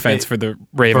defense for the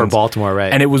Ravens. For Baltimore,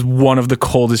 right. And it was one of the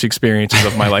coldest experiences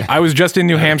of my life. I was just in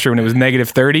New Hampshire when it was negative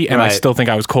 30, and I still think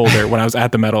I was colder when I was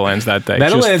at the Meadowlands that day.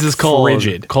 Meadowlands is cold.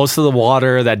 Frigid. Close to the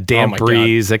water, that damp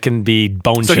breeze. It can be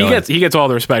bone chilling. So he gets all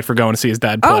the respect for going to see his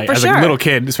dad play for as sure. a little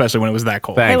kid, especially when it was that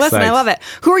cold. Thanks, hey, listen, I love it.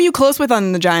 Who are you close with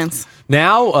on the Giants?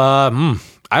 Now,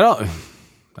 I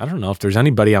don't know if there's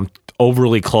anybody I'm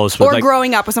overly close with. Or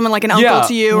growing up with someone like an uncle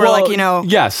to you, or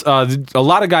Yes, a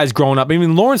lot of guys growing up. I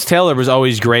mean, Lawrence Taylor was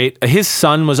always great. His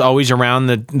son was always around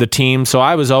the team, so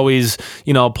I was always,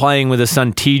 playing with his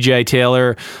son TJ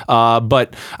Taylor.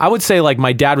 But I would say like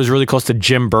my dad was really close to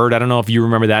Jim Burt. I don't know if you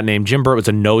remember that name. Jim Burt was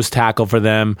a nose tackle for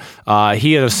them.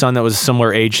 He had a son that was a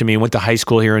similar age to me. Went to high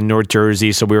school here in North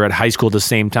Jersey, so we were at high school at the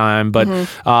same time. But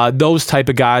those type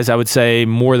of guys, I would say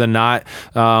more than not,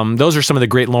 those are some of the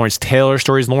great Lawrence Taylor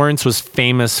stories. Lawrence was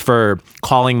famous for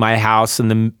calling my house in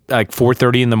the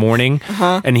 4:30 in the morning,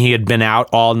 and he had been out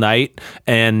all night,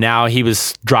 and now he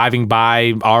was driving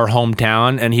by our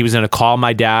hometown, and he was going to call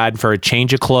my dad for a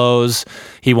change of clothes.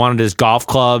 He wanted his golf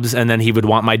clubs, and then he would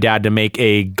want my dad to make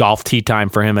a golf tee time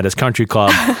for him at his country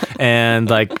club.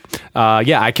 And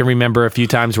I can remember a few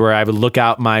times where I would look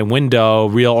out my window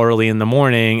real early in the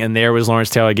morning, and there was Lawrence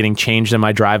Taylor getting changed in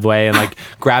my driveway, and like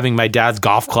grabbing my dad's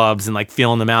golf clubs and like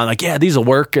feeling them out, and like, yeah, these will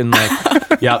work, and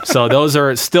like, yep. So those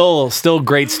are still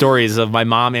great stories of my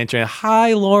mom answering,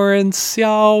 "Hi, Lawrence.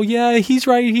 Oh, yeah, he's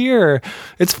right here.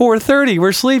 It's 4:30.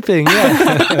 We're sleeping."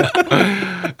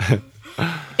 Yeah.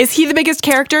 Is he the biggest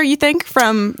character, you think,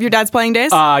 from your dad's playing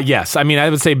days? Yes. I mean, I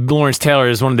would say Lawrence Taylor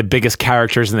is one of the biggest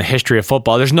characters in the history of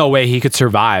football. There's no way he could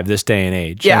survive this day and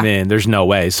age. Yeah. I mean, there's no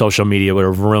way. Social media would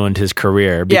have ruined his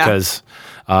career because,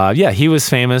 he was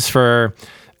famous for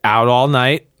out all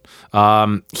night.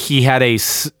 He had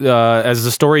as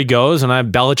the story goes, and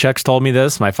Belichick's told me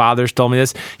this, my father's told me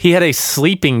this, he had a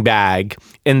sleeping bag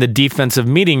in the defensive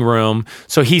meeting room,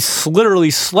 so he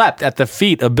literally slept at the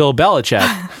feet of Bill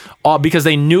Belichick. Because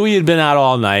they knew he had been out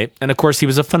all night, and of course he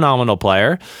was a phenomenal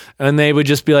player, and they would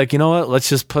just be like, you know what, let's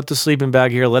just put the sleeping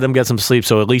bag here, let him get some sleep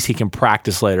so at least he can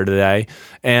practice later today.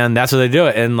 And that's how they do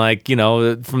it. And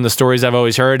from the stories I've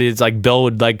always heard, it's like Bill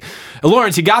would like,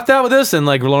 Lawrence, you got that with this? And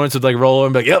like Lawrence would like roll over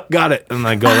and be like, yep, got it, and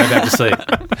like go right back to sleep.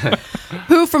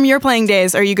 Who from your playing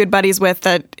days are you good buddies with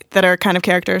that are kind of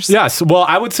characters? Yes. Well,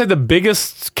 I would say the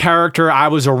biggest character I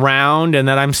was around and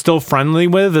that I'm still friendly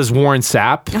with is Warren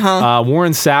Sapp.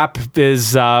 Warren Sapp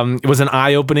was an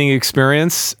eye-opening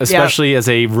experience, especially as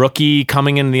a rookie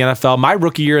coming into the NFL. My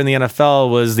rookie year in the NFL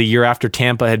was the year after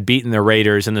Tampa had beaten the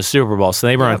Raiders in the Super Bowl, so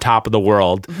they were on top of the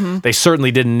world. They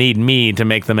certainly didn't need me to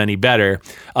make them any better.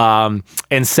 And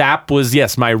Sapp was,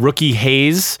 yes, my rookie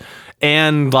haze,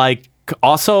 and like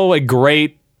also a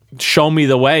great show me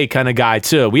the way kind of guy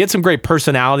too. We had some great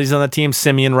personalities on the team: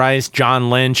 Simeon Rice, John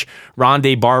Lynch,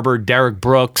 Rondé Barber, Derek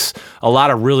Brooks, a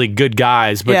lot of really good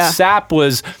guys. But Sapp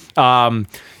was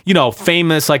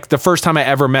famous, like the first time I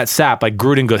ever met Sapp, like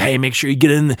Gruden goes, hey, make sure you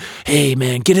get in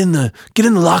the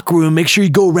locker room, make sure you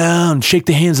go around, shake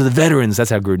the hands of the veterans. That's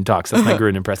how Gruden talks. That's my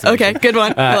Gruden impression. Okay, good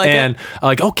one. I like and it. I'm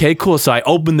like, okay, cool. So I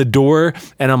open the door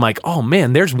and I'm like, oh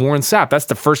man, there's Warren Sapp. That's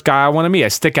the first guy I want to meet. I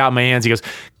stick out my hands. He goes,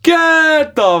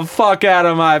 get the fuck out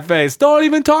of my face. Don't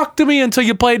even talk to me until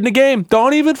you played in the game.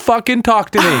 Don't even fucking talk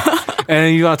to me.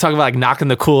 And you want to talk about like knocking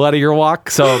the cool out of your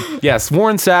walk. So yes,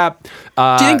 Warren Sapp.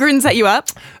 Do you think Gruden set you up?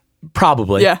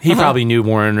 Probably. Yeah. He probably knew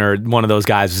Warren or one of those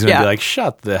guys was going to Yeah. be like,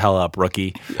 shut the hell up,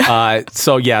 rookie.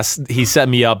 So, yes, he set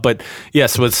me up. But,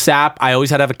 yes, with Sapp, I always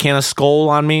had to have a can of Skol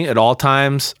on me at all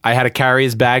times. I had to carry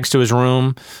his bags to his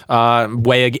room.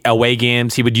 Away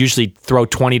games, he would usually throw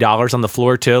 $20 on the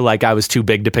floor, too. Like, I was too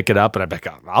big to pick it up. And I'd be like,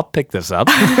 I'll pick this up.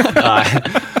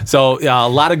 So, a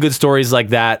lot of good stories like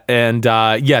that. And,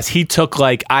 yes, he took,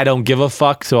 like, I don't give a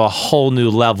fuck to a whole new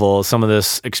level. Some of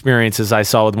this experiences I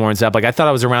saw with Warren Sapp. Like, I thought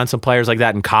I was around some players like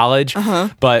that in college,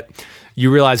 but you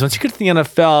realize once you get to the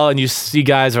NFL and you see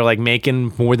guys are like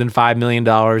making more than $5 million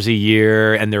a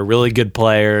year and they're really good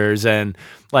players, and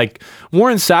like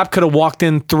Warren Sapp could have walked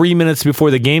in 3 minutes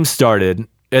before the game started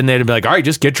and they'd be like, all right,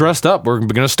 just get dressed up. We're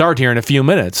going to start here in a few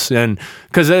minutes. And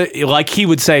because like he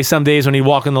would say some days when he'd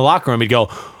walk in the locker room, he'd go,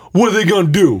 what are they going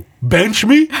to do? Bench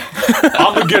me?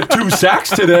 I'm going to get 2 sacks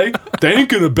today. They ain't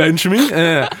going to bench me.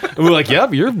 And we're like,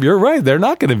 yep, you're right. They're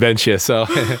not going to bench you. So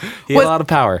he had a lot of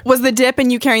power. Was the dip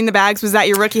and you carrying the bags, was that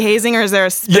your rookie hazing, or is there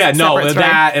a separate story?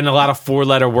 That and a lot of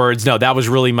 4-letter words. No, that was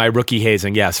really my rookie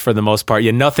hazing, yes, for the most part.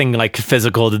 Yeah, nothing like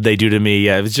physical did they do to me.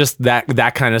 Yeah, it was just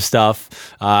that kind of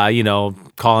stuff,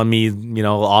 calling me,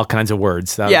 all kinds of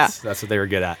words. That's what they were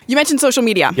good at. You mentioned social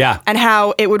media. Yeah. And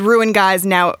how it would ruin guys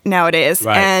nowadays.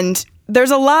 Right. And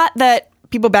there's a lot that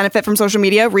people benefit from social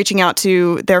media, reaching out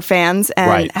to their fans and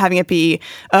Right. having it be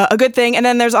a good thing. And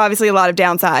then there's obviously a lot of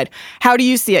downside. How do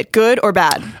you see it? Good or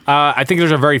bad? I think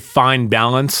there's a very fine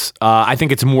balance. I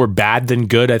think it's more bad than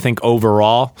good. I think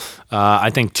overall, I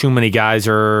think too many guys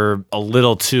are a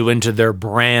little too into their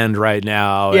brand right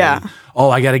now. Yeah. And,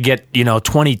 I got to get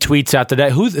 20 tweets out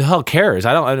today. Who the hell cares?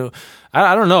 I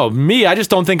don't know. Me, I just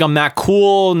don't think I'm that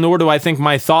cool, nor do I think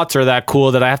my thoughts are that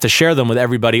cool that I have to share them with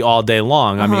everybody all day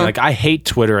long. I mean, like, I hate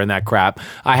Twitter and that crap.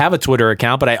 I have a Twitter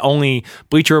account, but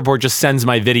Bleacher Report just sends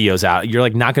my videos out. You're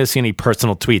like not going to see any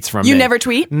personal tweets from me. You never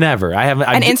tweet? Never. I haven't.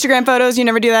 And Instagram photos, you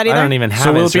never do that either? I don't even have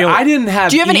So will it be Instagram. I didn't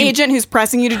have. Do you have an agent who's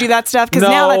pressing you to do that stuff? Because No.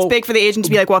 now that's big for the agent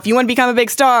to be like, well, if you want to become a big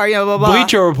star, blah, blah.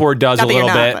 Bleacher Report does Not a that you're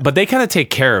little not, bit, but they kind of take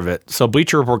care of it. So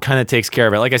Bleacher Report kind of takes care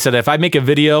of it. Like I said, if I make a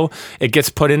video, it gets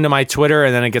put into my Twitter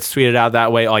and then it gets tweeted out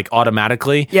that way, like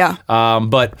automatically. Yeah.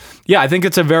 But yeah, I think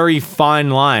it's a very fine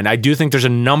line. I do think there's a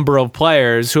number of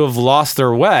players who have lost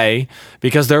their way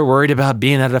because they're worried about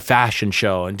being at a fashion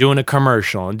show and doing a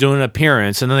commercial and doing an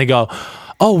appearance. And then they go,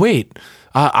 oh, wait.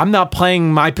 I'm not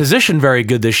playing my position very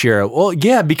good this year. Well,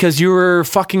 yeah, because you were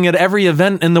fucking at every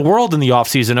event in the world in the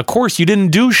offseason. Of course, you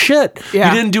didn't do shit. Yeah.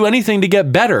 You didn't do anything to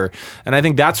get better. And I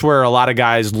think that's where a lot of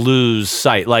guys lose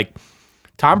sight. Like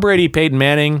Tom Brady, Peyton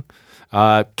Manning,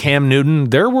 Cam Newton,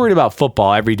 they're worried about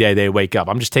football every day they wake up.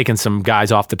 I'm just taking some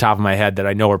guys off the top of my head that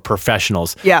I know are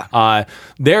professionals. Yeah.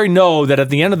 They know that at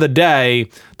the end of the day,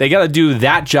 they got to do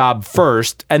that job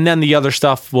first, and then the other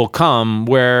stuff will come,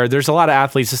 where there's a lot of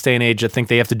athletes this day and age that think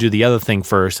they have to do the other thing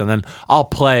first, and then I'll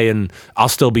play and I'll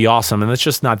still be awesome, and it's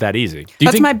just not that easy.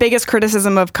 That's my biggest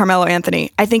criticism of Carmelo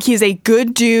Anthony. I think he's a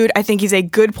good dude. I think he's a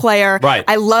good player. Right.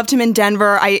 I loved him in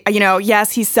Denver.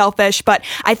 Yes, he's selfish, but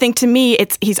I think to me,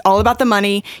 he's all about the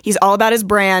money. He's all about his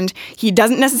brand. He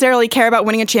doesn't necessarily care about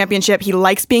winning a championship. He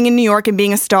likes being in New York and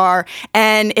being a star.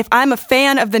 And if I'm a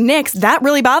fan of the Knicks, that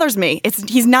really bothers me.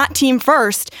 He's not team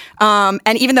first. And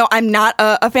even though I'm not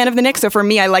a fan of the Knicks, so for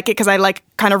me, I like it because I like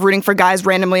kind of rooning for guys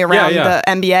randomly around the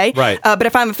NBA. Right. But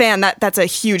if I'm a fan, that's a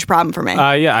huge problem for me.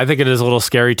 Yeah, I think it is a little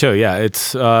scary too. Yeah,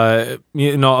 it's I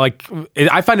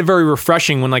find it very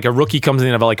refreshing when like a rookie comes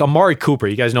in, like Amari Cooper.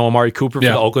 You guys know Amari Cooper from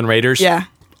the Oakland Raiders? Yeah.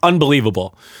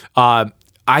 Unbelievable.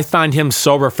 I find him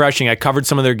so refreshing. I covered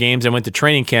some of their games. I went to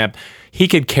training camp. He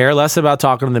could care less about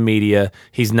talking to the media.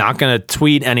 He's not going to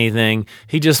tweet anything.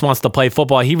 He just wants to play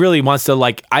football. He really wants to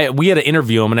we had to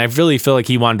interview him, and I really feel like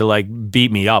he wanted to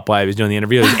beat me up while I was doing the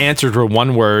interview. His answers were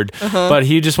one word, but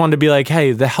he just wanted to be like,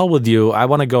 hey, the hell with you. I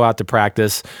want to go out to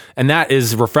practice. And that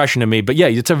is refreshing to me. But yeah,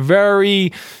 it's a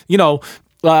very,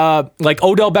 like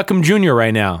Odell Beckham Jr.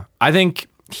 right now. I think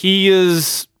he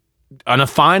is on a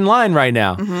fine line right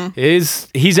now.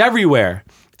 He's everywhere.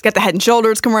 Got the Head and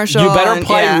Shoulders commercial. You better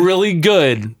play really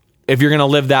good if you're going to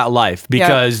live that life,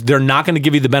 because they're not going to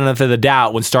give you the benefit of the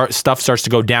doubt when stuff starts to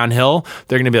go downhill.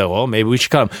 They're going to be like, well, maybe we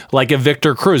should cut him. Like if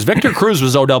Victor Cruz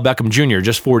was Odell Beckham Jr.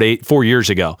 just 4 years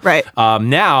ago. Right.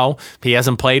 Now he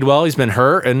hasn't played well. He's been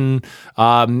hurt, and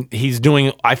he's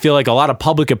doing, I feel like, a lot of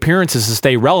public appearances to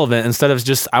stay relevant instead of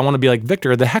just, I want to be like,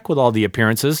 Victor, the heck with all the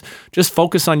appearances. Just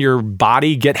focus on your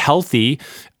body, get healthy,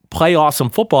 play awesome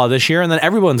football this year, and then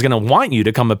everyone's going to want you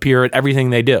to come appear at everything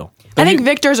they do. I think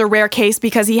Victor's a rare case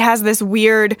because he has this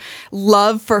weird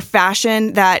love for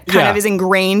fashion that kind of is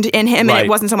ingrained in him, and it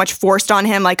wasn't so much forced on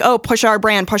him, like, oh, push our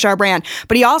brand.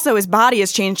 But he also, his body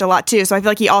has changed a lot too, so I feel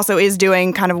like he also is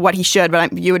doing kind of what he should,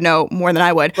 but you would know more than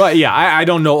I would. Well, yeah, I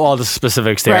don't know all the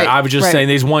specifics there. Right. I was just saying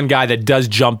there's one guy that does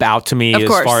jump out to me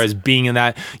far as being in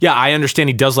that. Yeah, I understand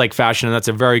he does like fashion, and that's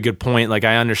a very good point. Like,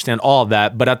 I understand all of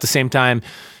that, but at the same time,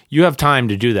 you have time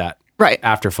to do that. Right.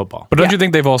 After football. But don't you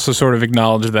think they've also sort of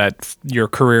acknowledged that your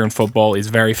career in football is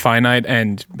very finite,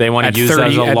 and they want to use that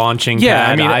as a launching pad? Yeah,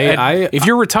 I mean, if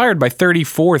you're retired by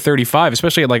 34, 35,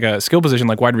 especially at like a skill position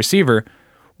like wide receiver,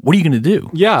 what are you going to do?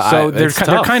 Yeah. So they're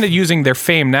kind of using their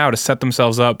fame now to set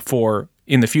themselves up for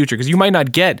in the future, because you might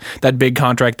not get that big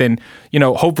contract. Then,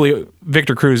 hopefully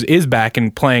Victor Cruz is back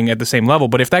and playing at the same level.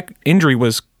 But if that injury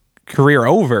was career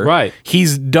over, right,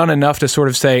 he's done enough to sort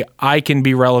of say, I can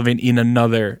be relevant in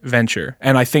another venture.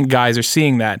 And I think guys are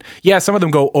seeing that. Yeah, some of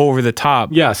them go over the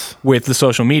top with the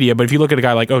social media, but if you look at a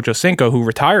guy like Ocho Cinco, who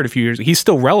retired a few years, he's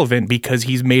still relevant because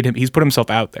he's put himself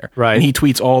out there. Right. And he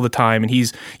tweets all the time, and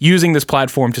he's using this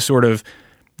platform to sort of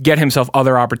get himself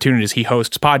other opportunities. He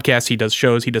hosts podcasts, he does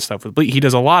shows, he does stuff with Bleak. He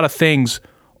does a lot of things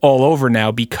all over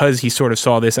now because he sort of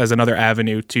saw this as another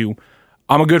avenue to,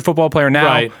 I'm a good football player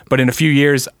now, but in a few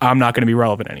years, I'm not going to be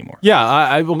relevant anymore. Yeah,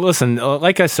 I listen,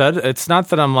 like I said, it's not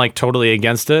that I'm like totally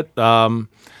against it, but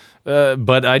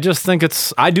I just think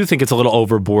I do think it's a little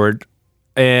overboard.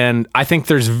 And I think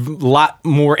there's a lot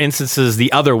more instances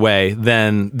the other way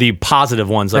than the positive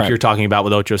ones, like you're talking about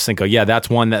with Ocho Cinco. Yeah, that's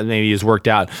one that maybe has worked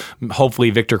out. Hopefully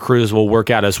Victor Cruz will work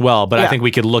out as well. But I think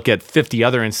we could look at 50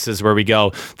 other instances where we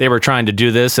go, they were trying to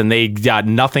do this and they got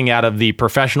nothing out of the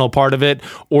professional part of it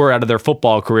or out of their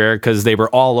football career because they were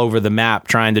all over the map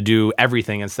trying to do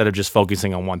everything instead of just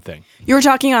focusing on one thing. You were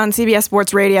talking on CBS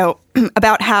Sports Radio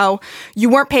about how you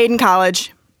weren't paid in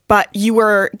college, but you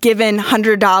were given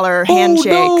 $100 handshakes.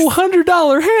 Oh, no,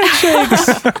 $100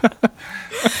 handshakes.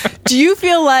 Do you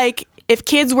feel like if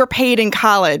kids were paid in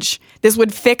college, this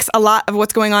would fix a lot of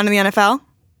what's going on in the NFL?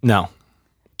 No.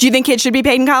 Do you think kids should be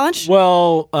paid in college?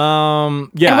 Well,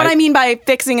 yeah. And what I mean by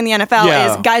fixing in the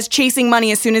NFL is guys chasing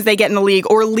money as soon as they get in the league,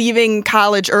 or leaving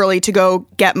college early to go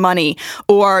get money,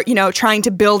 or, trying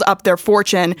to build up their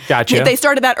fortune. Gotcha. They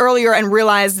started that earlier and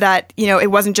realized that,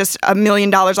 it wasn't just $1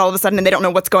 million all of a sudden and they don't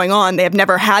know what's going on. They have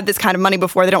never had this kind of money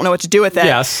before. They don't know what to do with it.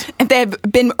 Yes. And they've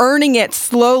been earning it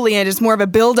slowly, and it's more of a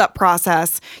build-up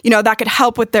process, that could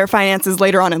help with their finances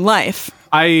later on in life.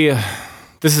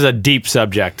 This is a deep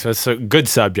subject. It's a good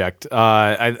subject.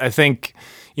 I think,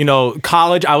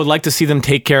 college, I would like to see them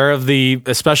take care of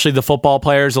especially the football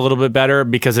players a little bit better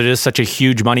because it is such a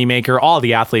huge moneymaker. All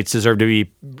the athletes deserve to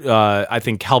be, I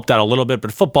think, helped out a little bit,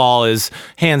 but football is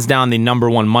hands down the number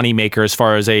one moneymaker as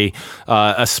far as a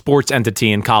sports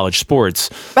entity in college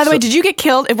sports. By the way, did you get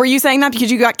killed? Were you saying that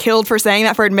because you got killed for saying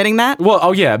that, for admitting that? Well,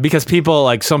 oh yeah, because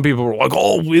some people were like,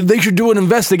 oh, they should do an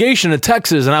investigation in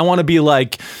Texas, and I want to be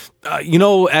like,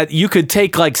 you could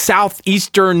take like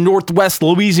southeastern, northwest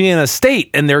Louisiana state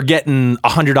and they're getting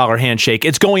 $100 handshake.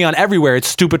 It's going on everywhere. It's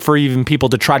stupid for even people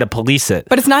to try to police it.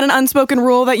 But it's not an unspoken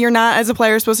rule that you're not, as a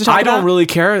player, supposed to talk about? I don't really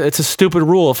care. It's a stupid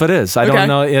rule if it is. I don't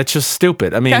know. It's just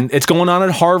stupid. I mean, It's going on at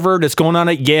Harvard. It's going on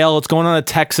at Yale. It's going on at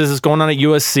Texas. It's going on at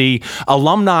USC.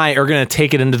 Alumni are going to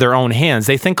take it into their own hands.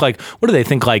 They think like, what do they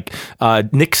think? Like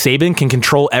Nick Saban can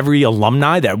control every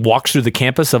alumni that walks through the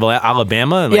campus of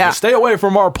Alabama and stay away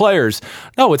from our players.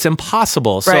 No, it's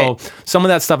impossible. So some of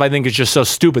that stuff I think is just so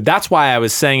stupid. That's why I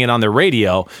was saying it on the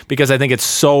radio, because I think it's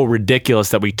so ridiculous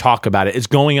that we talk about it. It's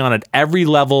going on at every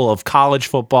level of college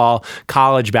football,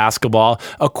 college basketball.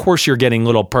 Of course you're getting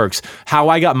little perks. How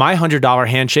I got my $100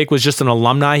 handshake was just an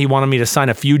alumni. He wanted me to sign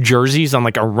a few jerseys on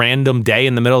like a random day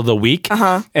in the middle of the week.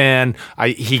 And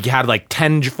he had like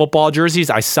 10 football jerseys.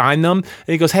 I signed them. And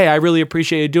he goes, hey, I really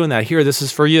appreciate you doing that. Here, this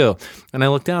is for you. And I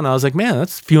looked down and I was like, man,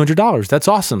 that's a few $100s. That's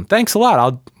awesome. Thanks a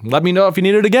lot. Let me know if you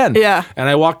need it again. Yeah. And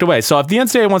I walked away. So if the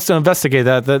NCAA wants to investigate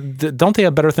that, don't they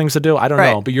have better things to do? I don't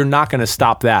know. But you're not going to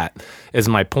stop that, is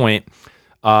my point.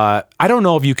 I don't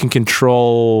know if you can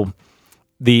control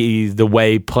the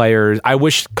way players. I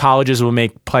wish colleges would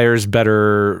make players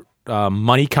better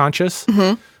money conscious.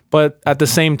 But at the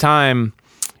same time,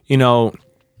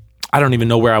 I don't even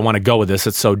know where I want to go with this.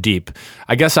 It's so deep.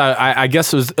 I guess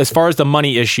as far as the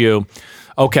money issue,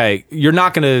 okay, you're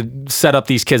not going to set up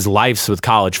these kids' lives with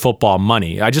college football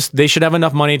money. They should have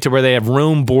enough money to where they have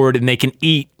room, board, and they can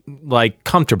eat like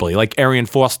comfortably, like Arian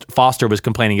Foster was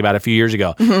complaining about a few years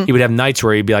ago. He would have nights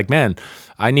where he'd be like, man,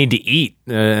 I need to eat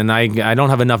and I don't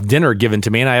have enough dinner given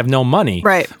to me and I have no money.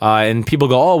 Right. And people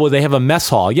go, oh, well, they have a mess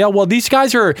hall. Yeah, well, these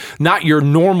guys are not your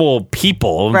normal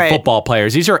people, right. Football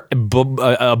players. These are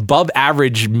above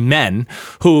average men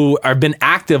who have been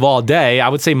active all day. I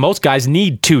would say most guys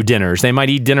need 2 dinners. They might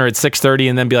eat dinner at 6:30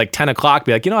 and then be like 10 o'clock,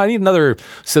 be like, I need another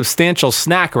substantial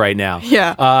snack right now.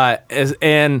 Yeah.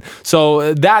 And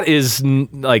so that is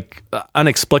like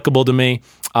inexplicable to me.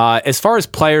 As far as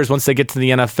players, once they get to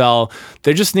the NFL,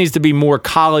 there just needs to be more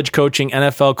college coaching,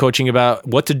 NFL coaching about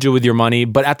what to do with your money.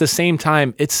 But at the same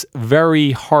time, it's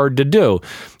very hard to do.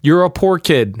 You're a poor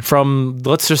kid from,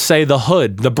 let's just say, the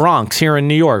hood, the Bronx here in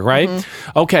New York, right?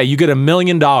 Okay, you get $1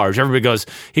 million. Everybody goes,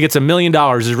 he gets $1 million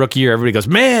his rookie year. Everybody goes,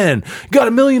 man, you got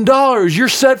 $1 million. You're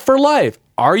set for life.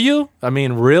 Are you? I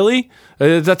mean, really?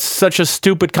 That's such a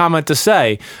stupid comment to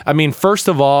say. I mean, first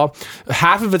of all,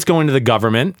 half of it's going to the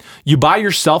government. You buy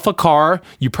yourself a car.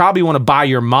 You probably want to buy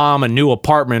your mom a new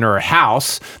apartment or a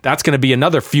house. That's going to be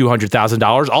another few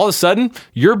 $100,000. All of a sudden,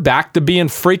 you're back to being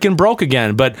freaking broke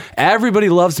again. But everybody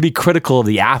loves to be critical of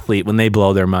the athlete when they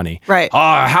blow their money. Right. Oh,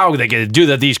 how are they going to do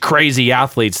that? These crazy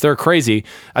athletes, they're crazy.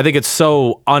 I think it's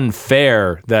so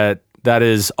unfair that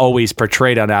is always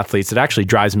portrayed on athletes. It actually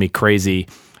drives me crazy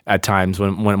at times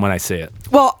when I see it.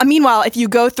 Well, meanwhile, if you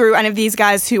go through any of these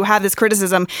guys who have this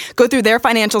criticism, go through their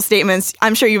financial statements,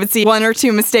 I'm sure you would see 1 or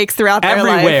 2 mistakes throughout their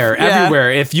life.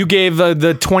 Everywhere. If you gave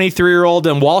the 23-year-old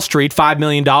in Wall Street $5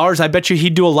 million, I bet you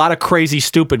he'd do a lot of crazy,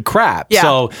 stupid crap. Yeah.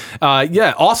 So,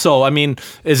 also, I mean,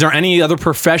 is there any other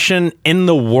profession in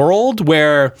the world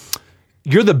where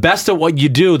you're the best at what you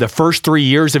do the first 3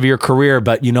 years of your career,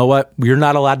 but you know what? You're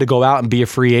not allowed to go out and be a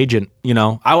free agent.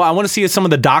 I want to see some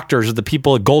of the doctors or the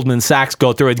people at Goldman Sachs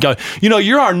go through it and go,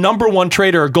 you're our number one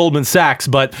trader at Goldman Sachs,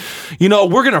 but,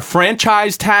 we're going to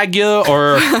franchise tag you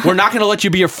or we're not going to let you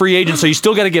be a free agent. So you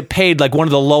still got to get paid like one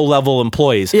of the low level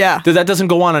employees. Yeah. That doesn't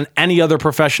go on in any other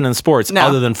profession in sports No.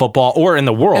 other than football or in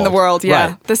the world. In the world, yeah.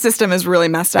 Right. The system is really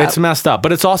messed up. It's messed up,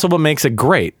 but it's also what makes it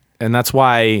great. And that's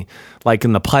why, like,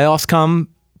 in the playoffs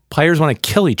players want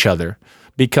to kill each other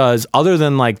because other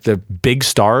than, like, the big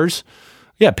stars,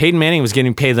 Peyton Manning was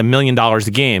getting paid $1 million a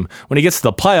game. When he gets to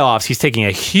the playoffs, he's taking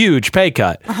a huge pay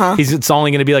cut. It's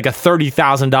only going to be like a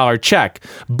 $30,000 check.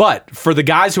 But for the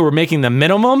guys who are making the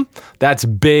minimum, that's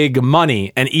big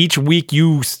money. And each week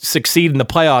you succeed in the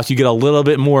playoffs, you get a little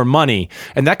bit more money.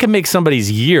 And that can make somebody's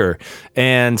year.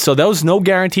 And so those no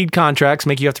guaranteed contracts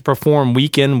make you have to perform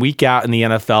week in, week out in the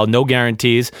NFL. No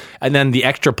guarantees. And then the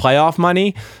extra playoff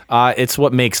money, it's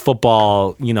what makes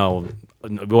football,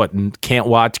 can't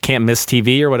watch, can't miss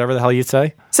TV or whatever the hell you'd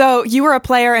say. So you were a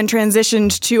player and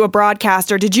transitioned to a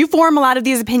broadcaster. Did you form a lot of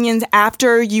these opinions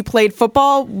after you played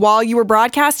football while you were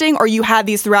broadcasting, or you had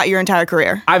these throughout your entire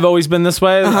career? I've always been this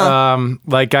way.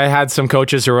 Like I had some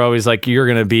coaches who were always like, you're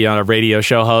going to be on a radio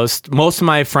show host. Most of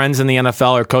my friends in the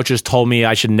NFL or coaches told me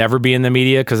I should never be in the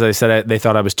media because they said they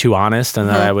thought I was too honest and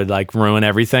that I would like ruin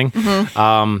everything.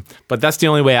 But that's the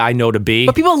only way I know to be.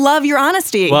 But people love your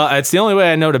honesty. Well, it's the only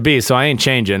way I know to be, so I ain't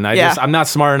changing. I'm not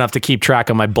smart enough to keep track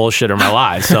of my bullshit or my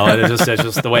lies. So it's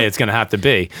just the way it's going to have to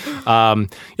be.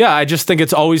 I just think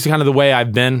it's always kind of the way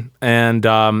I've been. And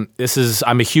I'm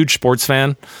a huge sports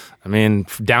fan. I mean,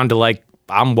 down to like,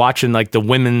 I'm watching like the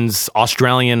women's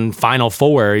Australian Final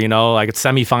Four, like it's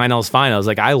semifinals, finals.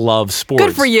 Like I love sports.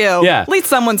 Good for you. Yeah. At least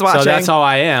someone's watching. So that's how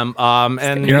I am.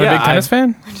 And you're not a big tennis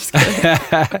fan? I'm just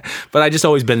kidding. But I just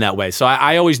always been that way. So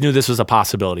I always knew this was a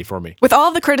possibility for me. With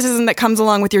all the criticism that comes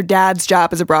along with your dad's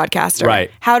job as a broadcaster,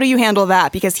 right? How do you handle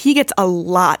that? Because he gets a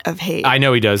lot of hate. I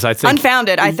know he does. I think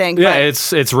unfounded. I think. Yeah,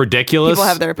 it's ridiculous. People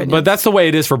have their opinions. But that's the way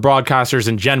it is for broadcasters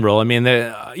in general. I mean,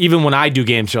 even when I do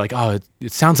games, they're like, "Oh,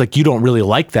 it sounds like you don't really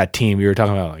like that team." You were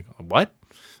talking about like what?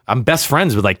 I'm best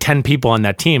friends with like 10 people on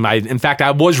that team. In fact,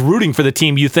 I was rooting for the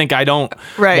team you think I don't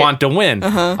want to win.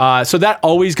 So that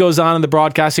always goes on in the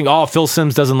broadcasting. Oh, Phil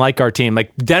Simms doesn't like our team.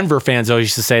 Like Denver fans always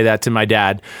used to say that to my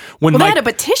dad. They had a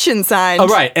petition signed. Oh,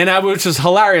 right. And which was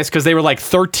hilarious because they were like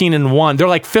 13-1. They're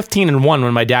like 15-1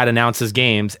 when my dad announces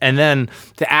games. And then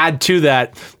to add to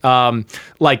that,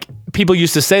 like people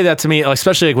used to say that to me,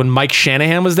 especially like when Mike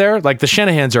Shanahan was there. Like the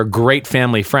Shanahans are great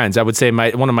family friends. I would say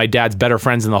one of my dad's better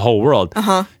friends in the whole world.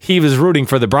 he was rooting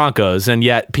for the Broncos, and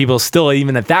yet people still,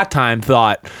 even at that time,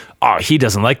 thought, oh, he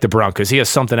doesn't like the Broncos. He has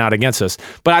something out against us.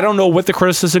 But I don't know what the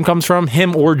criticism comes from,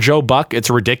 him or Joe Buck. It's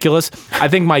ridiculous. I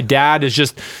think my dad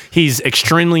is he's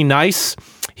extremely nice.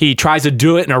 He tries to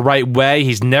do it in a right way.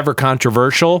 He's never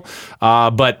controversial.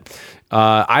 But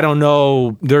I don't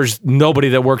know. There's nobody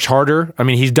that works harder. I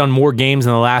mean, he's done more games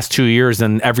in the last 2 years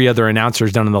than every other announcer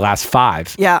has done in the last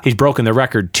 5. Yeah. He's broken the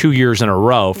record 2 years in a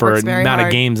row for the amount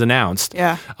of games announced.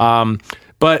 Yeah.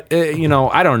 But,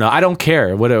 I don't know. I don't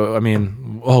care.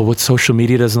 What social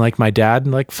media doesn't like my dad?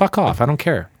 Like, fuck off. I don't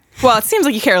care. Well, it seems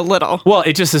like you care a little. Well,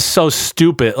 it just is so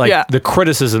stupid. Like, the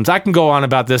criticisms. I can go on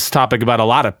about this topic about a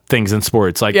lot of things in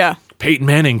sports. Like, Peyton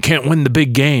Manning can't win the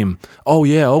big game. Oh,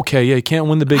 yeah, okay, yeah, he can't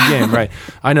win the big game, right?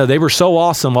 I know, they were so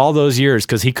awesome all those years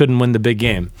because he couldn't win the big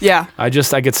game. Yeah. I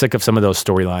get sick of some of those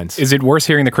storylines. Is it worse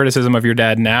hearing the criticism of your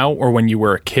dad now or when you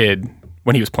were a kid?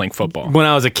 When he was playing football? When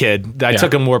I was a kid, I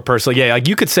took him more personally. Yeah, like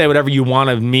you could say whatever you want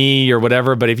of me or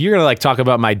whatever, but if you're going to talk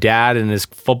about my dad and his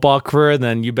football career,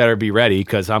 then you better be ready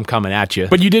because I'm coming at you.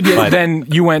 But you did, then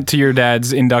you went to your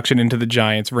dad's induction into the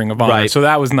Giants Ring of Honor. Right. So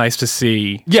that was nice to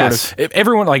see. Yes.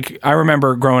 Everyone, like, I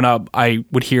remember growing up, I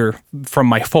would hear from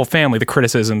my full family the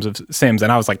criticisms of Sims,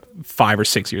 and I was like 5 or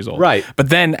 6 years old. Right. But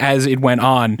then as it went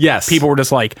on, people were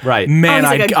just like, right. Man,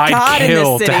 I'd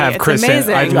kill to have Chris Sims.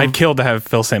 I'd kill to have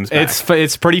Phil Sims back.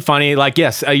 It's pretty funny. Like,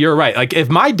 yes, you're right. Like, if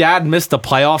my dad missed the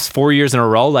playoffs 4 years in a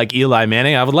row, like Eli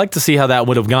Manning, I would like to see how that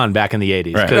would have gone back in the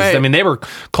 80s. Because, I mean, they were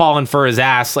calling for his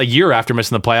ass a year after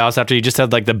missing the playoffs after he just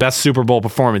had, like, the best Super Bowl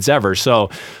performance ever. So,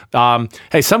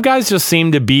 hey, some guys just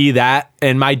seem to be that.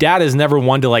 And my dad is never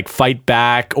one to, like, fight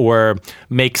back or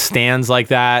make stands like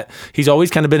that. He's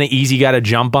always kind of been an easy guy to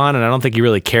jump on, and I don't think he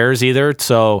really cares either.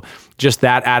 So, just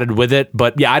that added with it.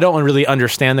 But, yeah, I don't really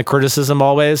understand the criticism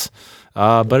always.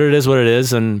 But it is what it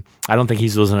is, and I don't think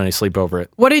he's losing any sleep over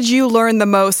it. What did you learn the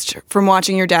most from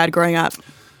watching your dad growing up?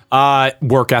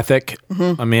 Work ethic.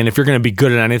 Mm-hmm. I mean, if you're going to be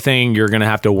good at anything, you're going to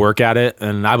have to work at it.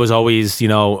 And I was always,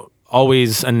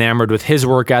 always enamored with his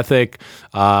work ethic.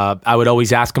 I would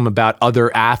always ask him about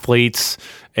other athletes.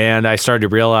 And I started to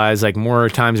realize, like, more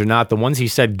times than not, the ones he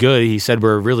said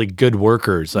were really good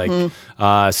workers. Like,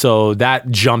 so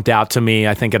that jumped out to me,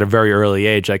 I think, at a very early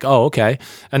age. Like, oh, okay.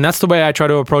 And that's the way I try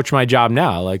to approach my job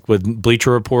now, like with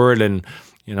Bleacher Report and,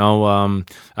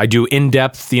 I do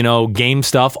in-depth, game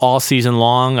stuff all season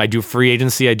long. I do free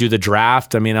agency. I do the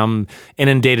draft. I mean, I'm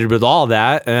inundated with all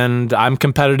that, and I'm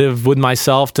competitive with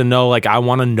myself to know, like, I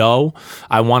want to know.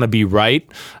 I want to be right.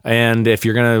 And if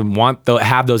you're going to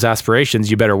have those aspirations,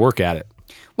 you better work at it.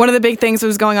 One of the big things that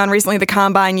was going on recently, the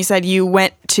Combine, you said you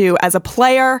went to as a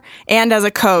player and as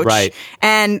a coach. Right.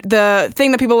 And the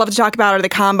thing that people love to talk about are the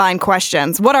Combine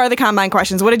questions. What are the Combine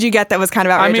questions? What did you get that was kind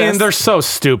of outrageous? I mean, they're so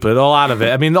stupid, a lot of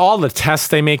it. I mean, all the tests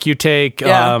they make you take,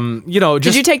 Yeah.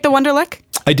 Did you take the Wonderlic?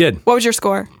 I did. What was your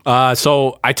score?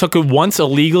 So I took it once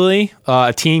illegally.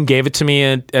 A team gave it to me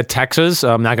at Texas.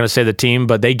 I'm not going to say the team,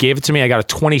 but they gave it to me. I got a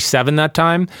 27 that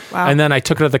time. Wow. And then I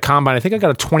took it at the Combine. I think I got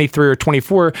a 23 or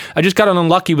 24. I just got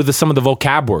unlucky with some of the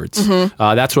vocab words.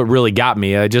 Mm-hmm. That's what really got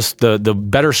me. The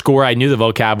better score, I knew the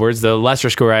vocab words. The lesser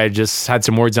score, I just had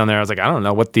some words on there. I was like, I don't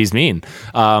know what these mean.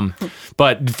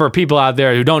 But for people out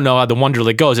there who don't know how the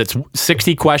Wonderlic goes, it's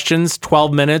 60 questions,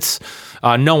 12 minutes.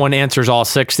 No one answers all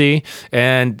 60,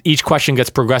 and each question gets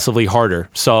progressively harder.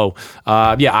 So,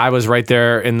 I was right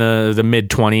there in the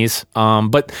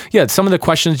mid-20s. But, yeah, some of the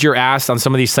questions you're asked on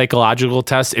some of these psychological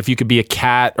tests, if you could be a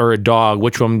cat or a dog,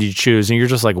 which one do you choose? And you're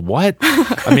just like, what?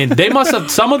 I mean,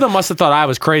 some of them must have thought I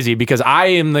was crazy because I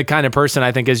am the kind of person,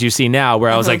 I think, as you see now,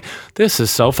 where I was like, this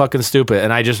is so fucking stupid.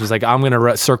 And I just was like, I'm going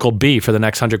to circle B for the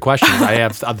next 100 questions. I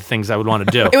have other things I would want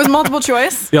to do. It was multiple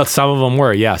choice? Yeah, some of them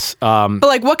were, yes. But,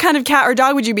 like, what kind of cat or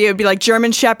dog would you be? It would be like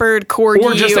German Shepherd, Corgi,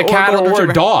 or just a cat or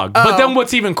a dog. Oh. But then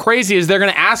what's even crazy is they're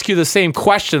going to ask you the same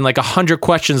question like 100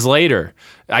 questions later.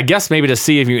 I guess maybe to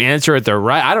see if you answer it the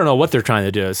right. I don't know what they're trying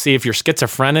to do. See if you're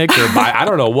schizophrenic or I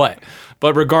don't know what.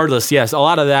 But regardless, yes, a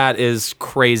lot of that is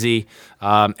crazy.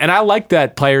 And I like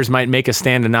that players might make a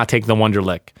stand and not take the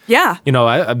Wonderlic. Yeah. The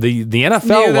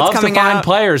NFL loves to find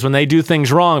players when they do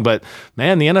things wrong. But,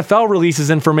 man, the NFL releases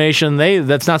information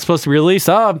that's not supposed to be released.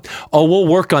 We'll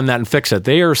work on that and fix it.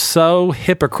 They are so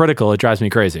hypocritical. It drives me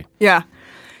crazy. Yeah.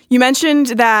 You mentioned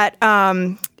that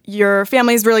your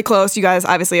family is really close. You guys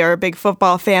obviously are a big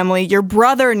football family. Your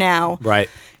brother now. Right.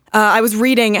 I was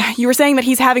reading, you were saying that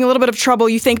he's having a little bit of trouble,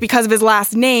 you think, because of his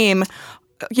last name.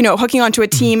 hooking onto a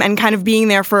team and kind of being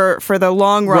there for the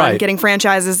long run, Right. getting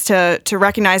franchises to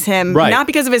recognize him, Right. not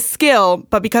because of his skill,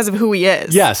 but because of who he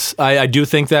is. Yes, I do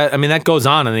think that. I mean, that goes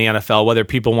on in the NFL, whether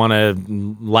people want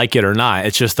to like it or not.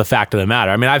 It's just the fact of the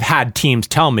matter. I mean, I've had teams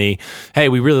tell me, hey,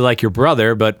 we really like your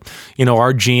brother, but,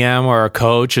 our GM or our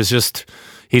coach is just...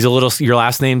 He's your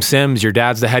last name Sims, your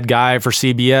dad's the head guy for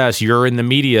CBS, you're in the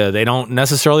media. They don't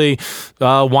necessarily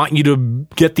want you to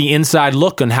get the inside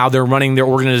look on how they're running their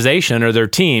organization or their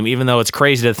team, even though it's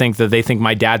crazy to think that they think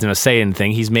my dad's going to say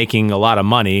anything. He's making a lot of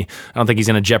money. I don't think he's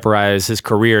going to jeopardize his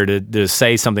career to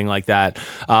say something like that.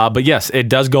 But yes, it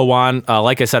does go on.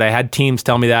 Like I said, I had teams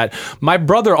tell me that. My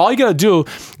brother, all you got to do,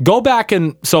 go back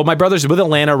so my brother's with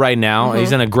Atlanta right now. Mm-hmm.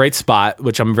 He's in a great spot,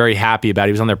 which I'm very happy about.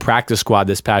 He was on their practice squad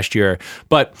this past year.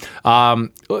 But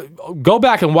go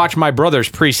back and watch my brother's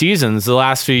preseasons the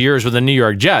last few years with the New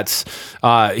York Jets.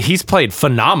 He's played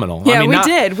phenomenal. Yeah, we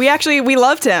did. We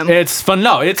loved him. It's fun.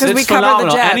 No, it's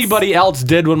phenomenal. Anybody else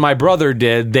did what my brother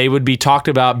did, they would be talked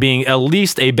about being at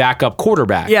least a backup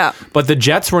quarterback. Yeah. But the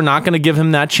Jets were not going to give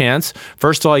him that chance.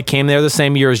 First of all, he came there the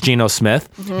same year as Geno Smith.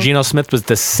 Mm-hmm. Geno Smith was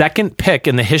the second pick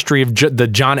in the history of the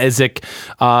John Idzik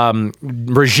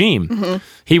regime. Mm-hmm.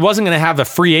 He wasn't going to have a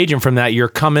free agent from that year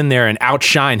come in there and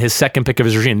outshine his second pick of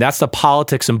his regime. That's the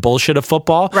politics and bullshit of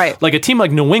football. Right. Like a team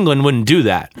like New England wouldn't do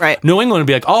that. Right. New England would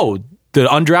be like, oh, the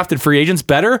undrafted free agent's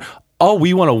better? Oh,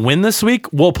 we want to win this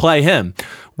week? We'll play him.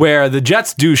 Where the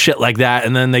Jets do shit like that,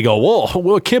 and then they go,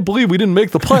 whoa, I can't believe we didn't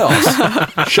make the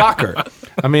playoffs. Shocker.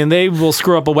 I mean, they will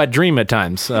screw up a wet dream at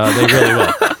times. They really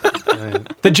will.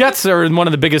 The Jets are one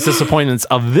of the biggest disappointments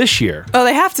of this year. Oh,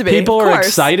 they have to be. People are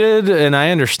excited, and I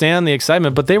understand the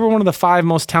excitement, but they were one of the 5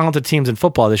 most talented teams in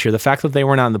football this year. The fact that they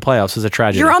were not in the playoffs is a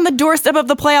tragedy. You're on the doorstep of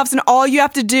the playoffs, and all you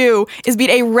have to do is beat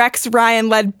a Rex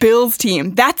Ryan-led Bills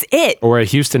team. That's it. Or a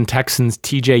Houston Texans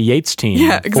TJ Yates team.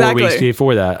 Yeah, exactly. 4 weeks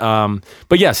before that.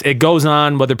 But yes, it goes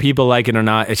on, whether people like it or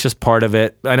not. It's just part of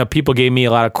it. I know people gave me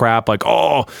a lot of crap, like,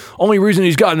 oh, only reason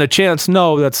he's gotten a chance.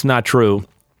 No, that's not true.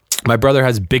 My brother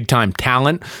has big-time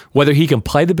talent. Whether he can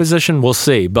play the position, we'll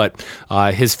see. But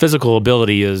his physical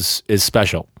ability is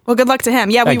special. Well, good luck to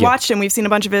him. Yeah, Thank we you. watched him. We've seen a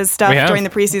bunch of his stuff during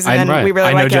the preseason, and we really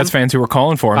like him. I know Jets fans who were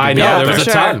calling for him. I know. Yeah, there was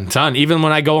for a ton. Even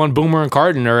when I go on Boomer and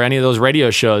Carton or any of those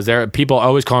radio shows, there people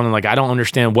always calling him like, I don't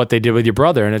understand what they did with your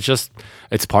brother. And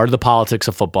it's part of the politics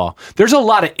of football. There's a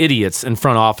lot of idiots in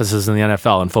front offices in the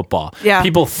NFL and football. Yeah.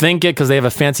 People think it because they have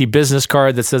a fancy business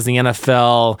card that says the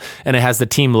NFL and it has the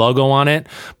team logo on it.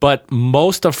 But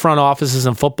most of front offices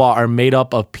in football are made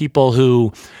up of people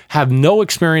who have no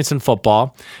experience in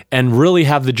football and really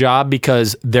have the job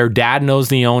because their dad knows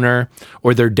the owner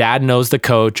or their dad knows the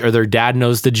coach or their dad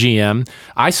knows the GM.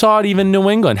 I saw it even in New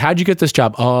England. How'd you get this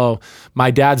job? Oh,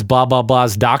 my dad's blah, blah,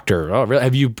 blah's doctor. Oh,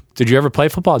 really? Did you ever play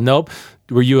football? Nope.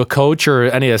 Were you a coach or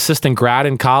any assistant grad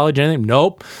in college? Anything?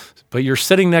 Nope. But you're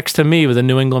sitting next to me with the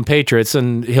New England Patriots,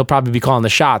 and he'll probably be calling the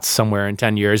shots somewhere in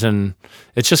 10 years, and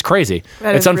it's just crazy.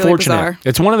 It's unfortunate. Really bizarre.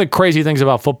 It's one of the crazy things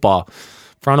about football.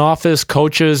 Front office,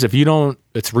 coaches, it's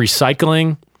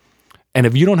recycling, and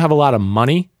if you don't have a lot of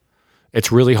money,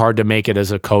 it's really hard to make it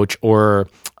as a coach or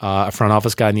a front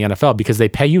office guy in the NFL because they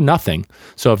pay you nothing.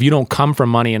 So if you don't come from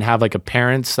money and have like a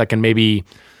parents that can maybe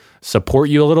support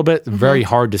you a little bit, very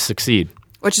hard to succeed.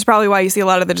 Which is probably why you see a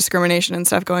lot of the discrimination and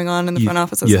stuff going on in the front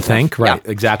offices. You think? Right.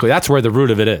 Yeah. Exactly. That's where the root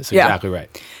of it is. Yeah. Exactly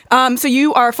right. So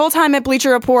you are full-time at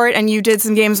Bleacher Report, and you did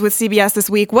some games with CBS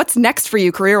this week. What's next for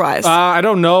you career-wise? I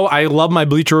don't know. I love my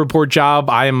Bleacher Report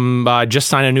job. I am just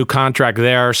signed a new contract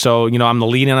there. So, I'm the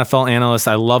lead NFL analyst.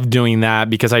 I love doing that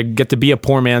because I get to be a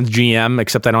poor man's GM,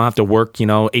 except I don't have to work,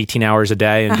 18 hours a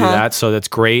day and do that. So that's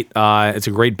great. It's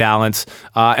a great balance.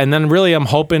 And then really I'm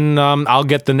hoping I'll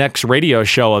get the next radio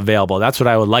show available. That's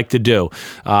what I would like to do.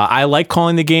 I like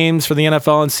calling the games for the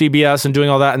NFL and CBS and doing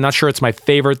all that. I'm not sure it's my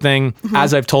favorite thing. Mm-hmm.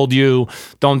 As I've told you,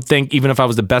 don't think even if I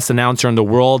was the best announcer in the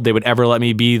world, they would ever let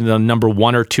me be the number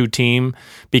 1 or 2 team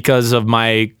because of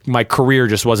my career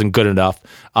just wasn't good enough.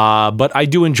 But I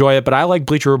do enjoy it. But I like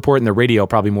Bleacher Report and the radio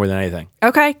probably more than anything.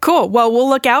 Okay, cool. Well, we'll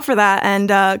look out for that,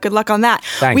 and good luck on that.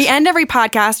 Thanks. We end every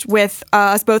podcast with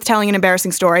us both telling an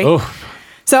embarrassing story. Oh.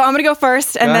 So I'm going to go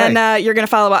first, and then you're going to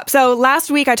follow up. So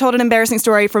last week, I told an embarrassing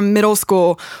story from middle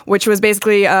school, which was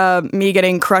basically me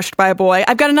getting crushed by a boy.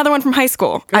 I've got another one from high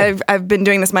school. I've been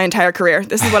doing this my entire career.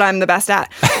 This is what I'm the best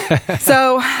at.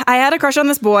 So I had a crush on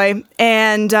this boy,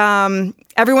 and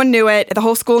everyone knew it. The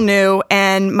whole school knew,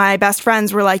 and my best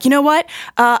friends were like, you know what?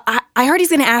 I heard he's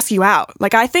going to ask you out.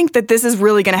 Like, I think that this is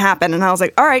really going to happen. And I was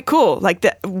like, all right, cool. Like,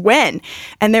 when?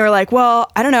 And they were like,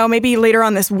 well, I don't know, maybe later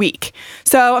on this week.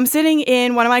 So I'm sitting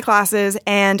in one of my classes,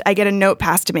 and I get a note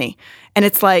passed to me. And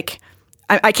it's like,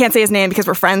 I can't say his name because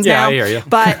we're friends now. I hear you.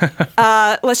 But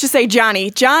let's just say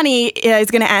Johnny. Johnny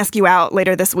is going to ask you out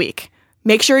later this week.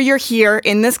 Make sure you're here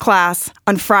in this class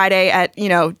on Friday at,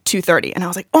 2:30. And I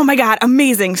was like, oh my God,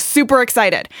 amazing. Super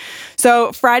excited.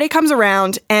 So Friday comes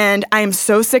around and I am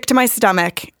so sick to my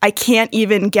stomach. I can't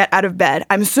even get out of bed.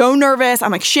 I'm so nervous.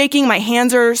 I'm like shaking. My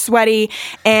hands are sweaty.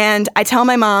 And I tell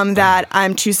my mom that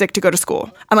I'm too sick to go to school.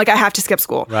 I'm like, I have to skip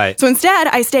school. Right. So instead,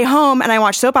 I stay home and I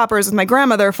watch soap operas with my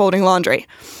grandmother folding laundry.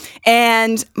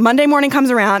 And Monday morning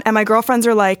comes around and my girlfriends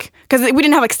are like, because we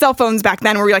didn't have like cell phones back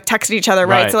then where we like texted each other,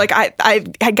 right? So like I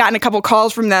had gotten a couple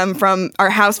calls from them from our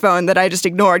house phone that I just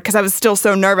ignored because I was still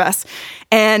so nervous.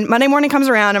 And Monday morning comes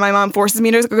around and my mom forces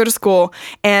me to go to school.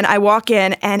 And I walk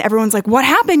in and everyone's like, what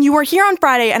happened? You were here on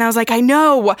Friday. And I was like, I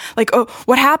know. Like, oh,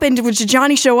 what happened? Did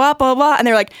Johnny show up? Blah, blah. And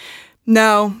they're like,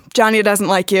 no, Johnny doesn't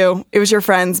like you. It was your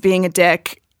friends being a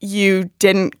dick. You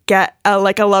didn't get a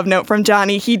love note from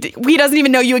Johnny. He doesn't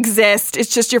even know you exist.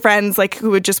 It's just your friends who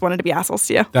would just wanted to be assholes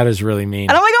to you. That is really mean.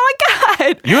 And I'm like, oh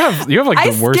my God. You have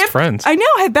like the worst friends. I know.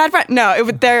 I had bad friends. No,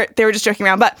 they were just joking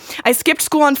around. But I skipped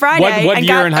school on Friday. What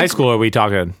year in high school are we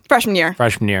talking? Freshman year.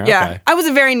 Freshman year. Yeah. Okay. I was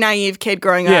a very naive kid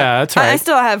growing up. Yeah, that's right. I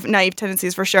still have naive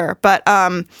tendencies for sure. But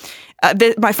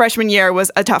my freshman year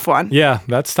was a tough one. Yeah,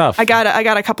 that's tough. I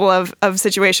got a couple of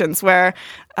situations where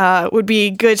would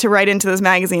be good to write into those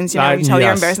magazines, you tell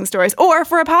your embarrassing stories, or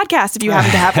for a podcast if you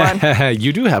happen to have one.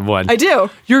 You do have one. I do.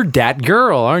 You're that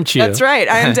girl, aren't you? That's right.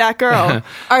 I am that girl.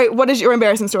 All right, what is your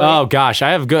embarrassing story? Oh gosh,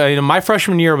 I have good. My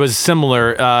freshman year was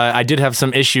similar. I did have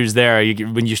some issues there.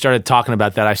 When you started talking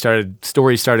about that,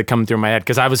 stories started coming through my head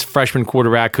because I was a freshman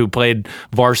quarterback who played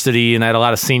varsity, and I had a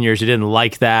lot of seniors who didn't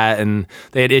like that, and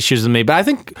they had issues with me. But I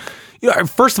think,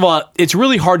 first of all, it's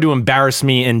really hard to embarrass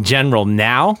me in general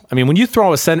now. I mean, when you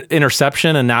throw an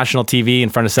interception on national TV in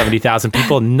front of 70,000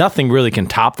 people, nothing really can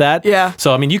top that. Yeah.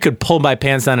 So, I mean, you could pull my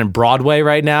pants down in Broadway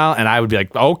right now, and I would be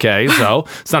like, okay, so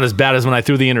it's not as bad as when I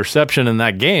threw the interception in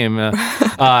that game.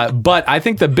 But I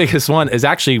think the biggest one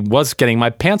was getting my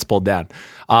pants pulled down.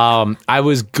 I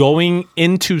was going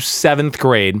into 7th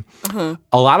grade. Uh-huh.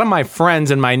 A lot of my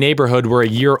friends in my neighborhood were a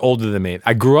year older than me.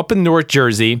 I grew up in North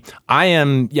Jersey. I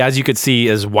am, as you could see,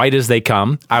 as white as they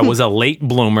come. I was a late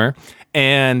bloomer.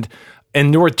 And in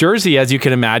North Jersey, as you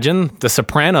can imagine, the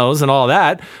Sopranos and all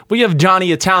that, we have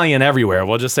Johnny Italian everywhere.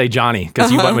 We'll just say Johnny,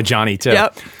 because you went with Johnny too.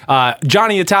 Yep.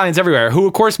 Johnny Italians everywhere, who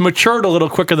of course matured a little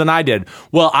quicker than I did.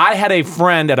 Well, I had a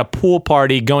friend at a pool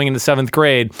party going into 7th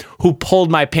grade who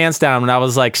pulled my pants down when I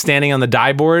was like standing on the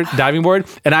diving board,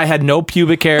 and I had no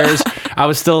pubic hairs. I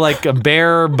was still like a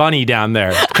bare bunny down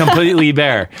there, completely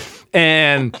bare.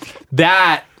 And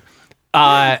that...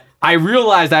 I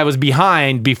realized I was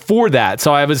behind before that,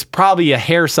 so I was probably a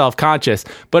hair self-conscious.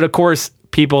 But of course,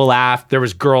 people laughed. There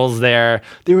was girls there.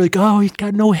 They were like, "Oh, he's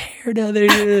got no hair down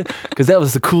there," because that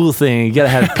was the cool thing. You gotta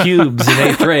have pubes in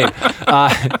 8th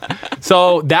grade.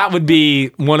 So that would be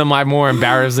one of my more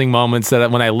embarrassing moments.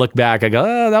 That when I look back, I go,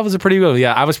 "Oh, that was a pretty good."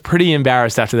 Yeah, I was pretty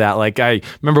embarrassed after that. Like I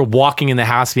remember walking in the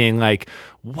house being like,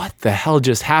 what the hell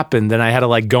just happened? Then I had to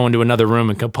like go into another room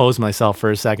and compose myself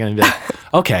for a second and be like,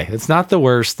 okay, it's not the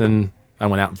worst. And I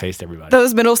went out and faced everybody.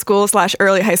 Those middle school /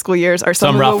 early high school years are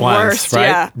some of rough the ones, worst,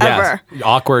 right? ever.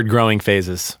 Awkward growing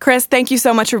phases. Chris, thank you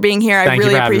so much for being here. I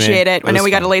really appreciate it. I know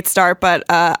we got a late start, but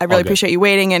I really appreciate you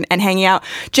waiting and hanging out.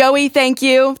 Joey, thank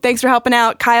you. Thanks for helping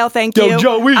out. Kyle, thank you.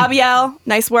 Joey. Abiel,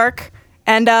 nice work.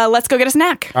 And let's go get a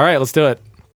snack. All right, let's do it.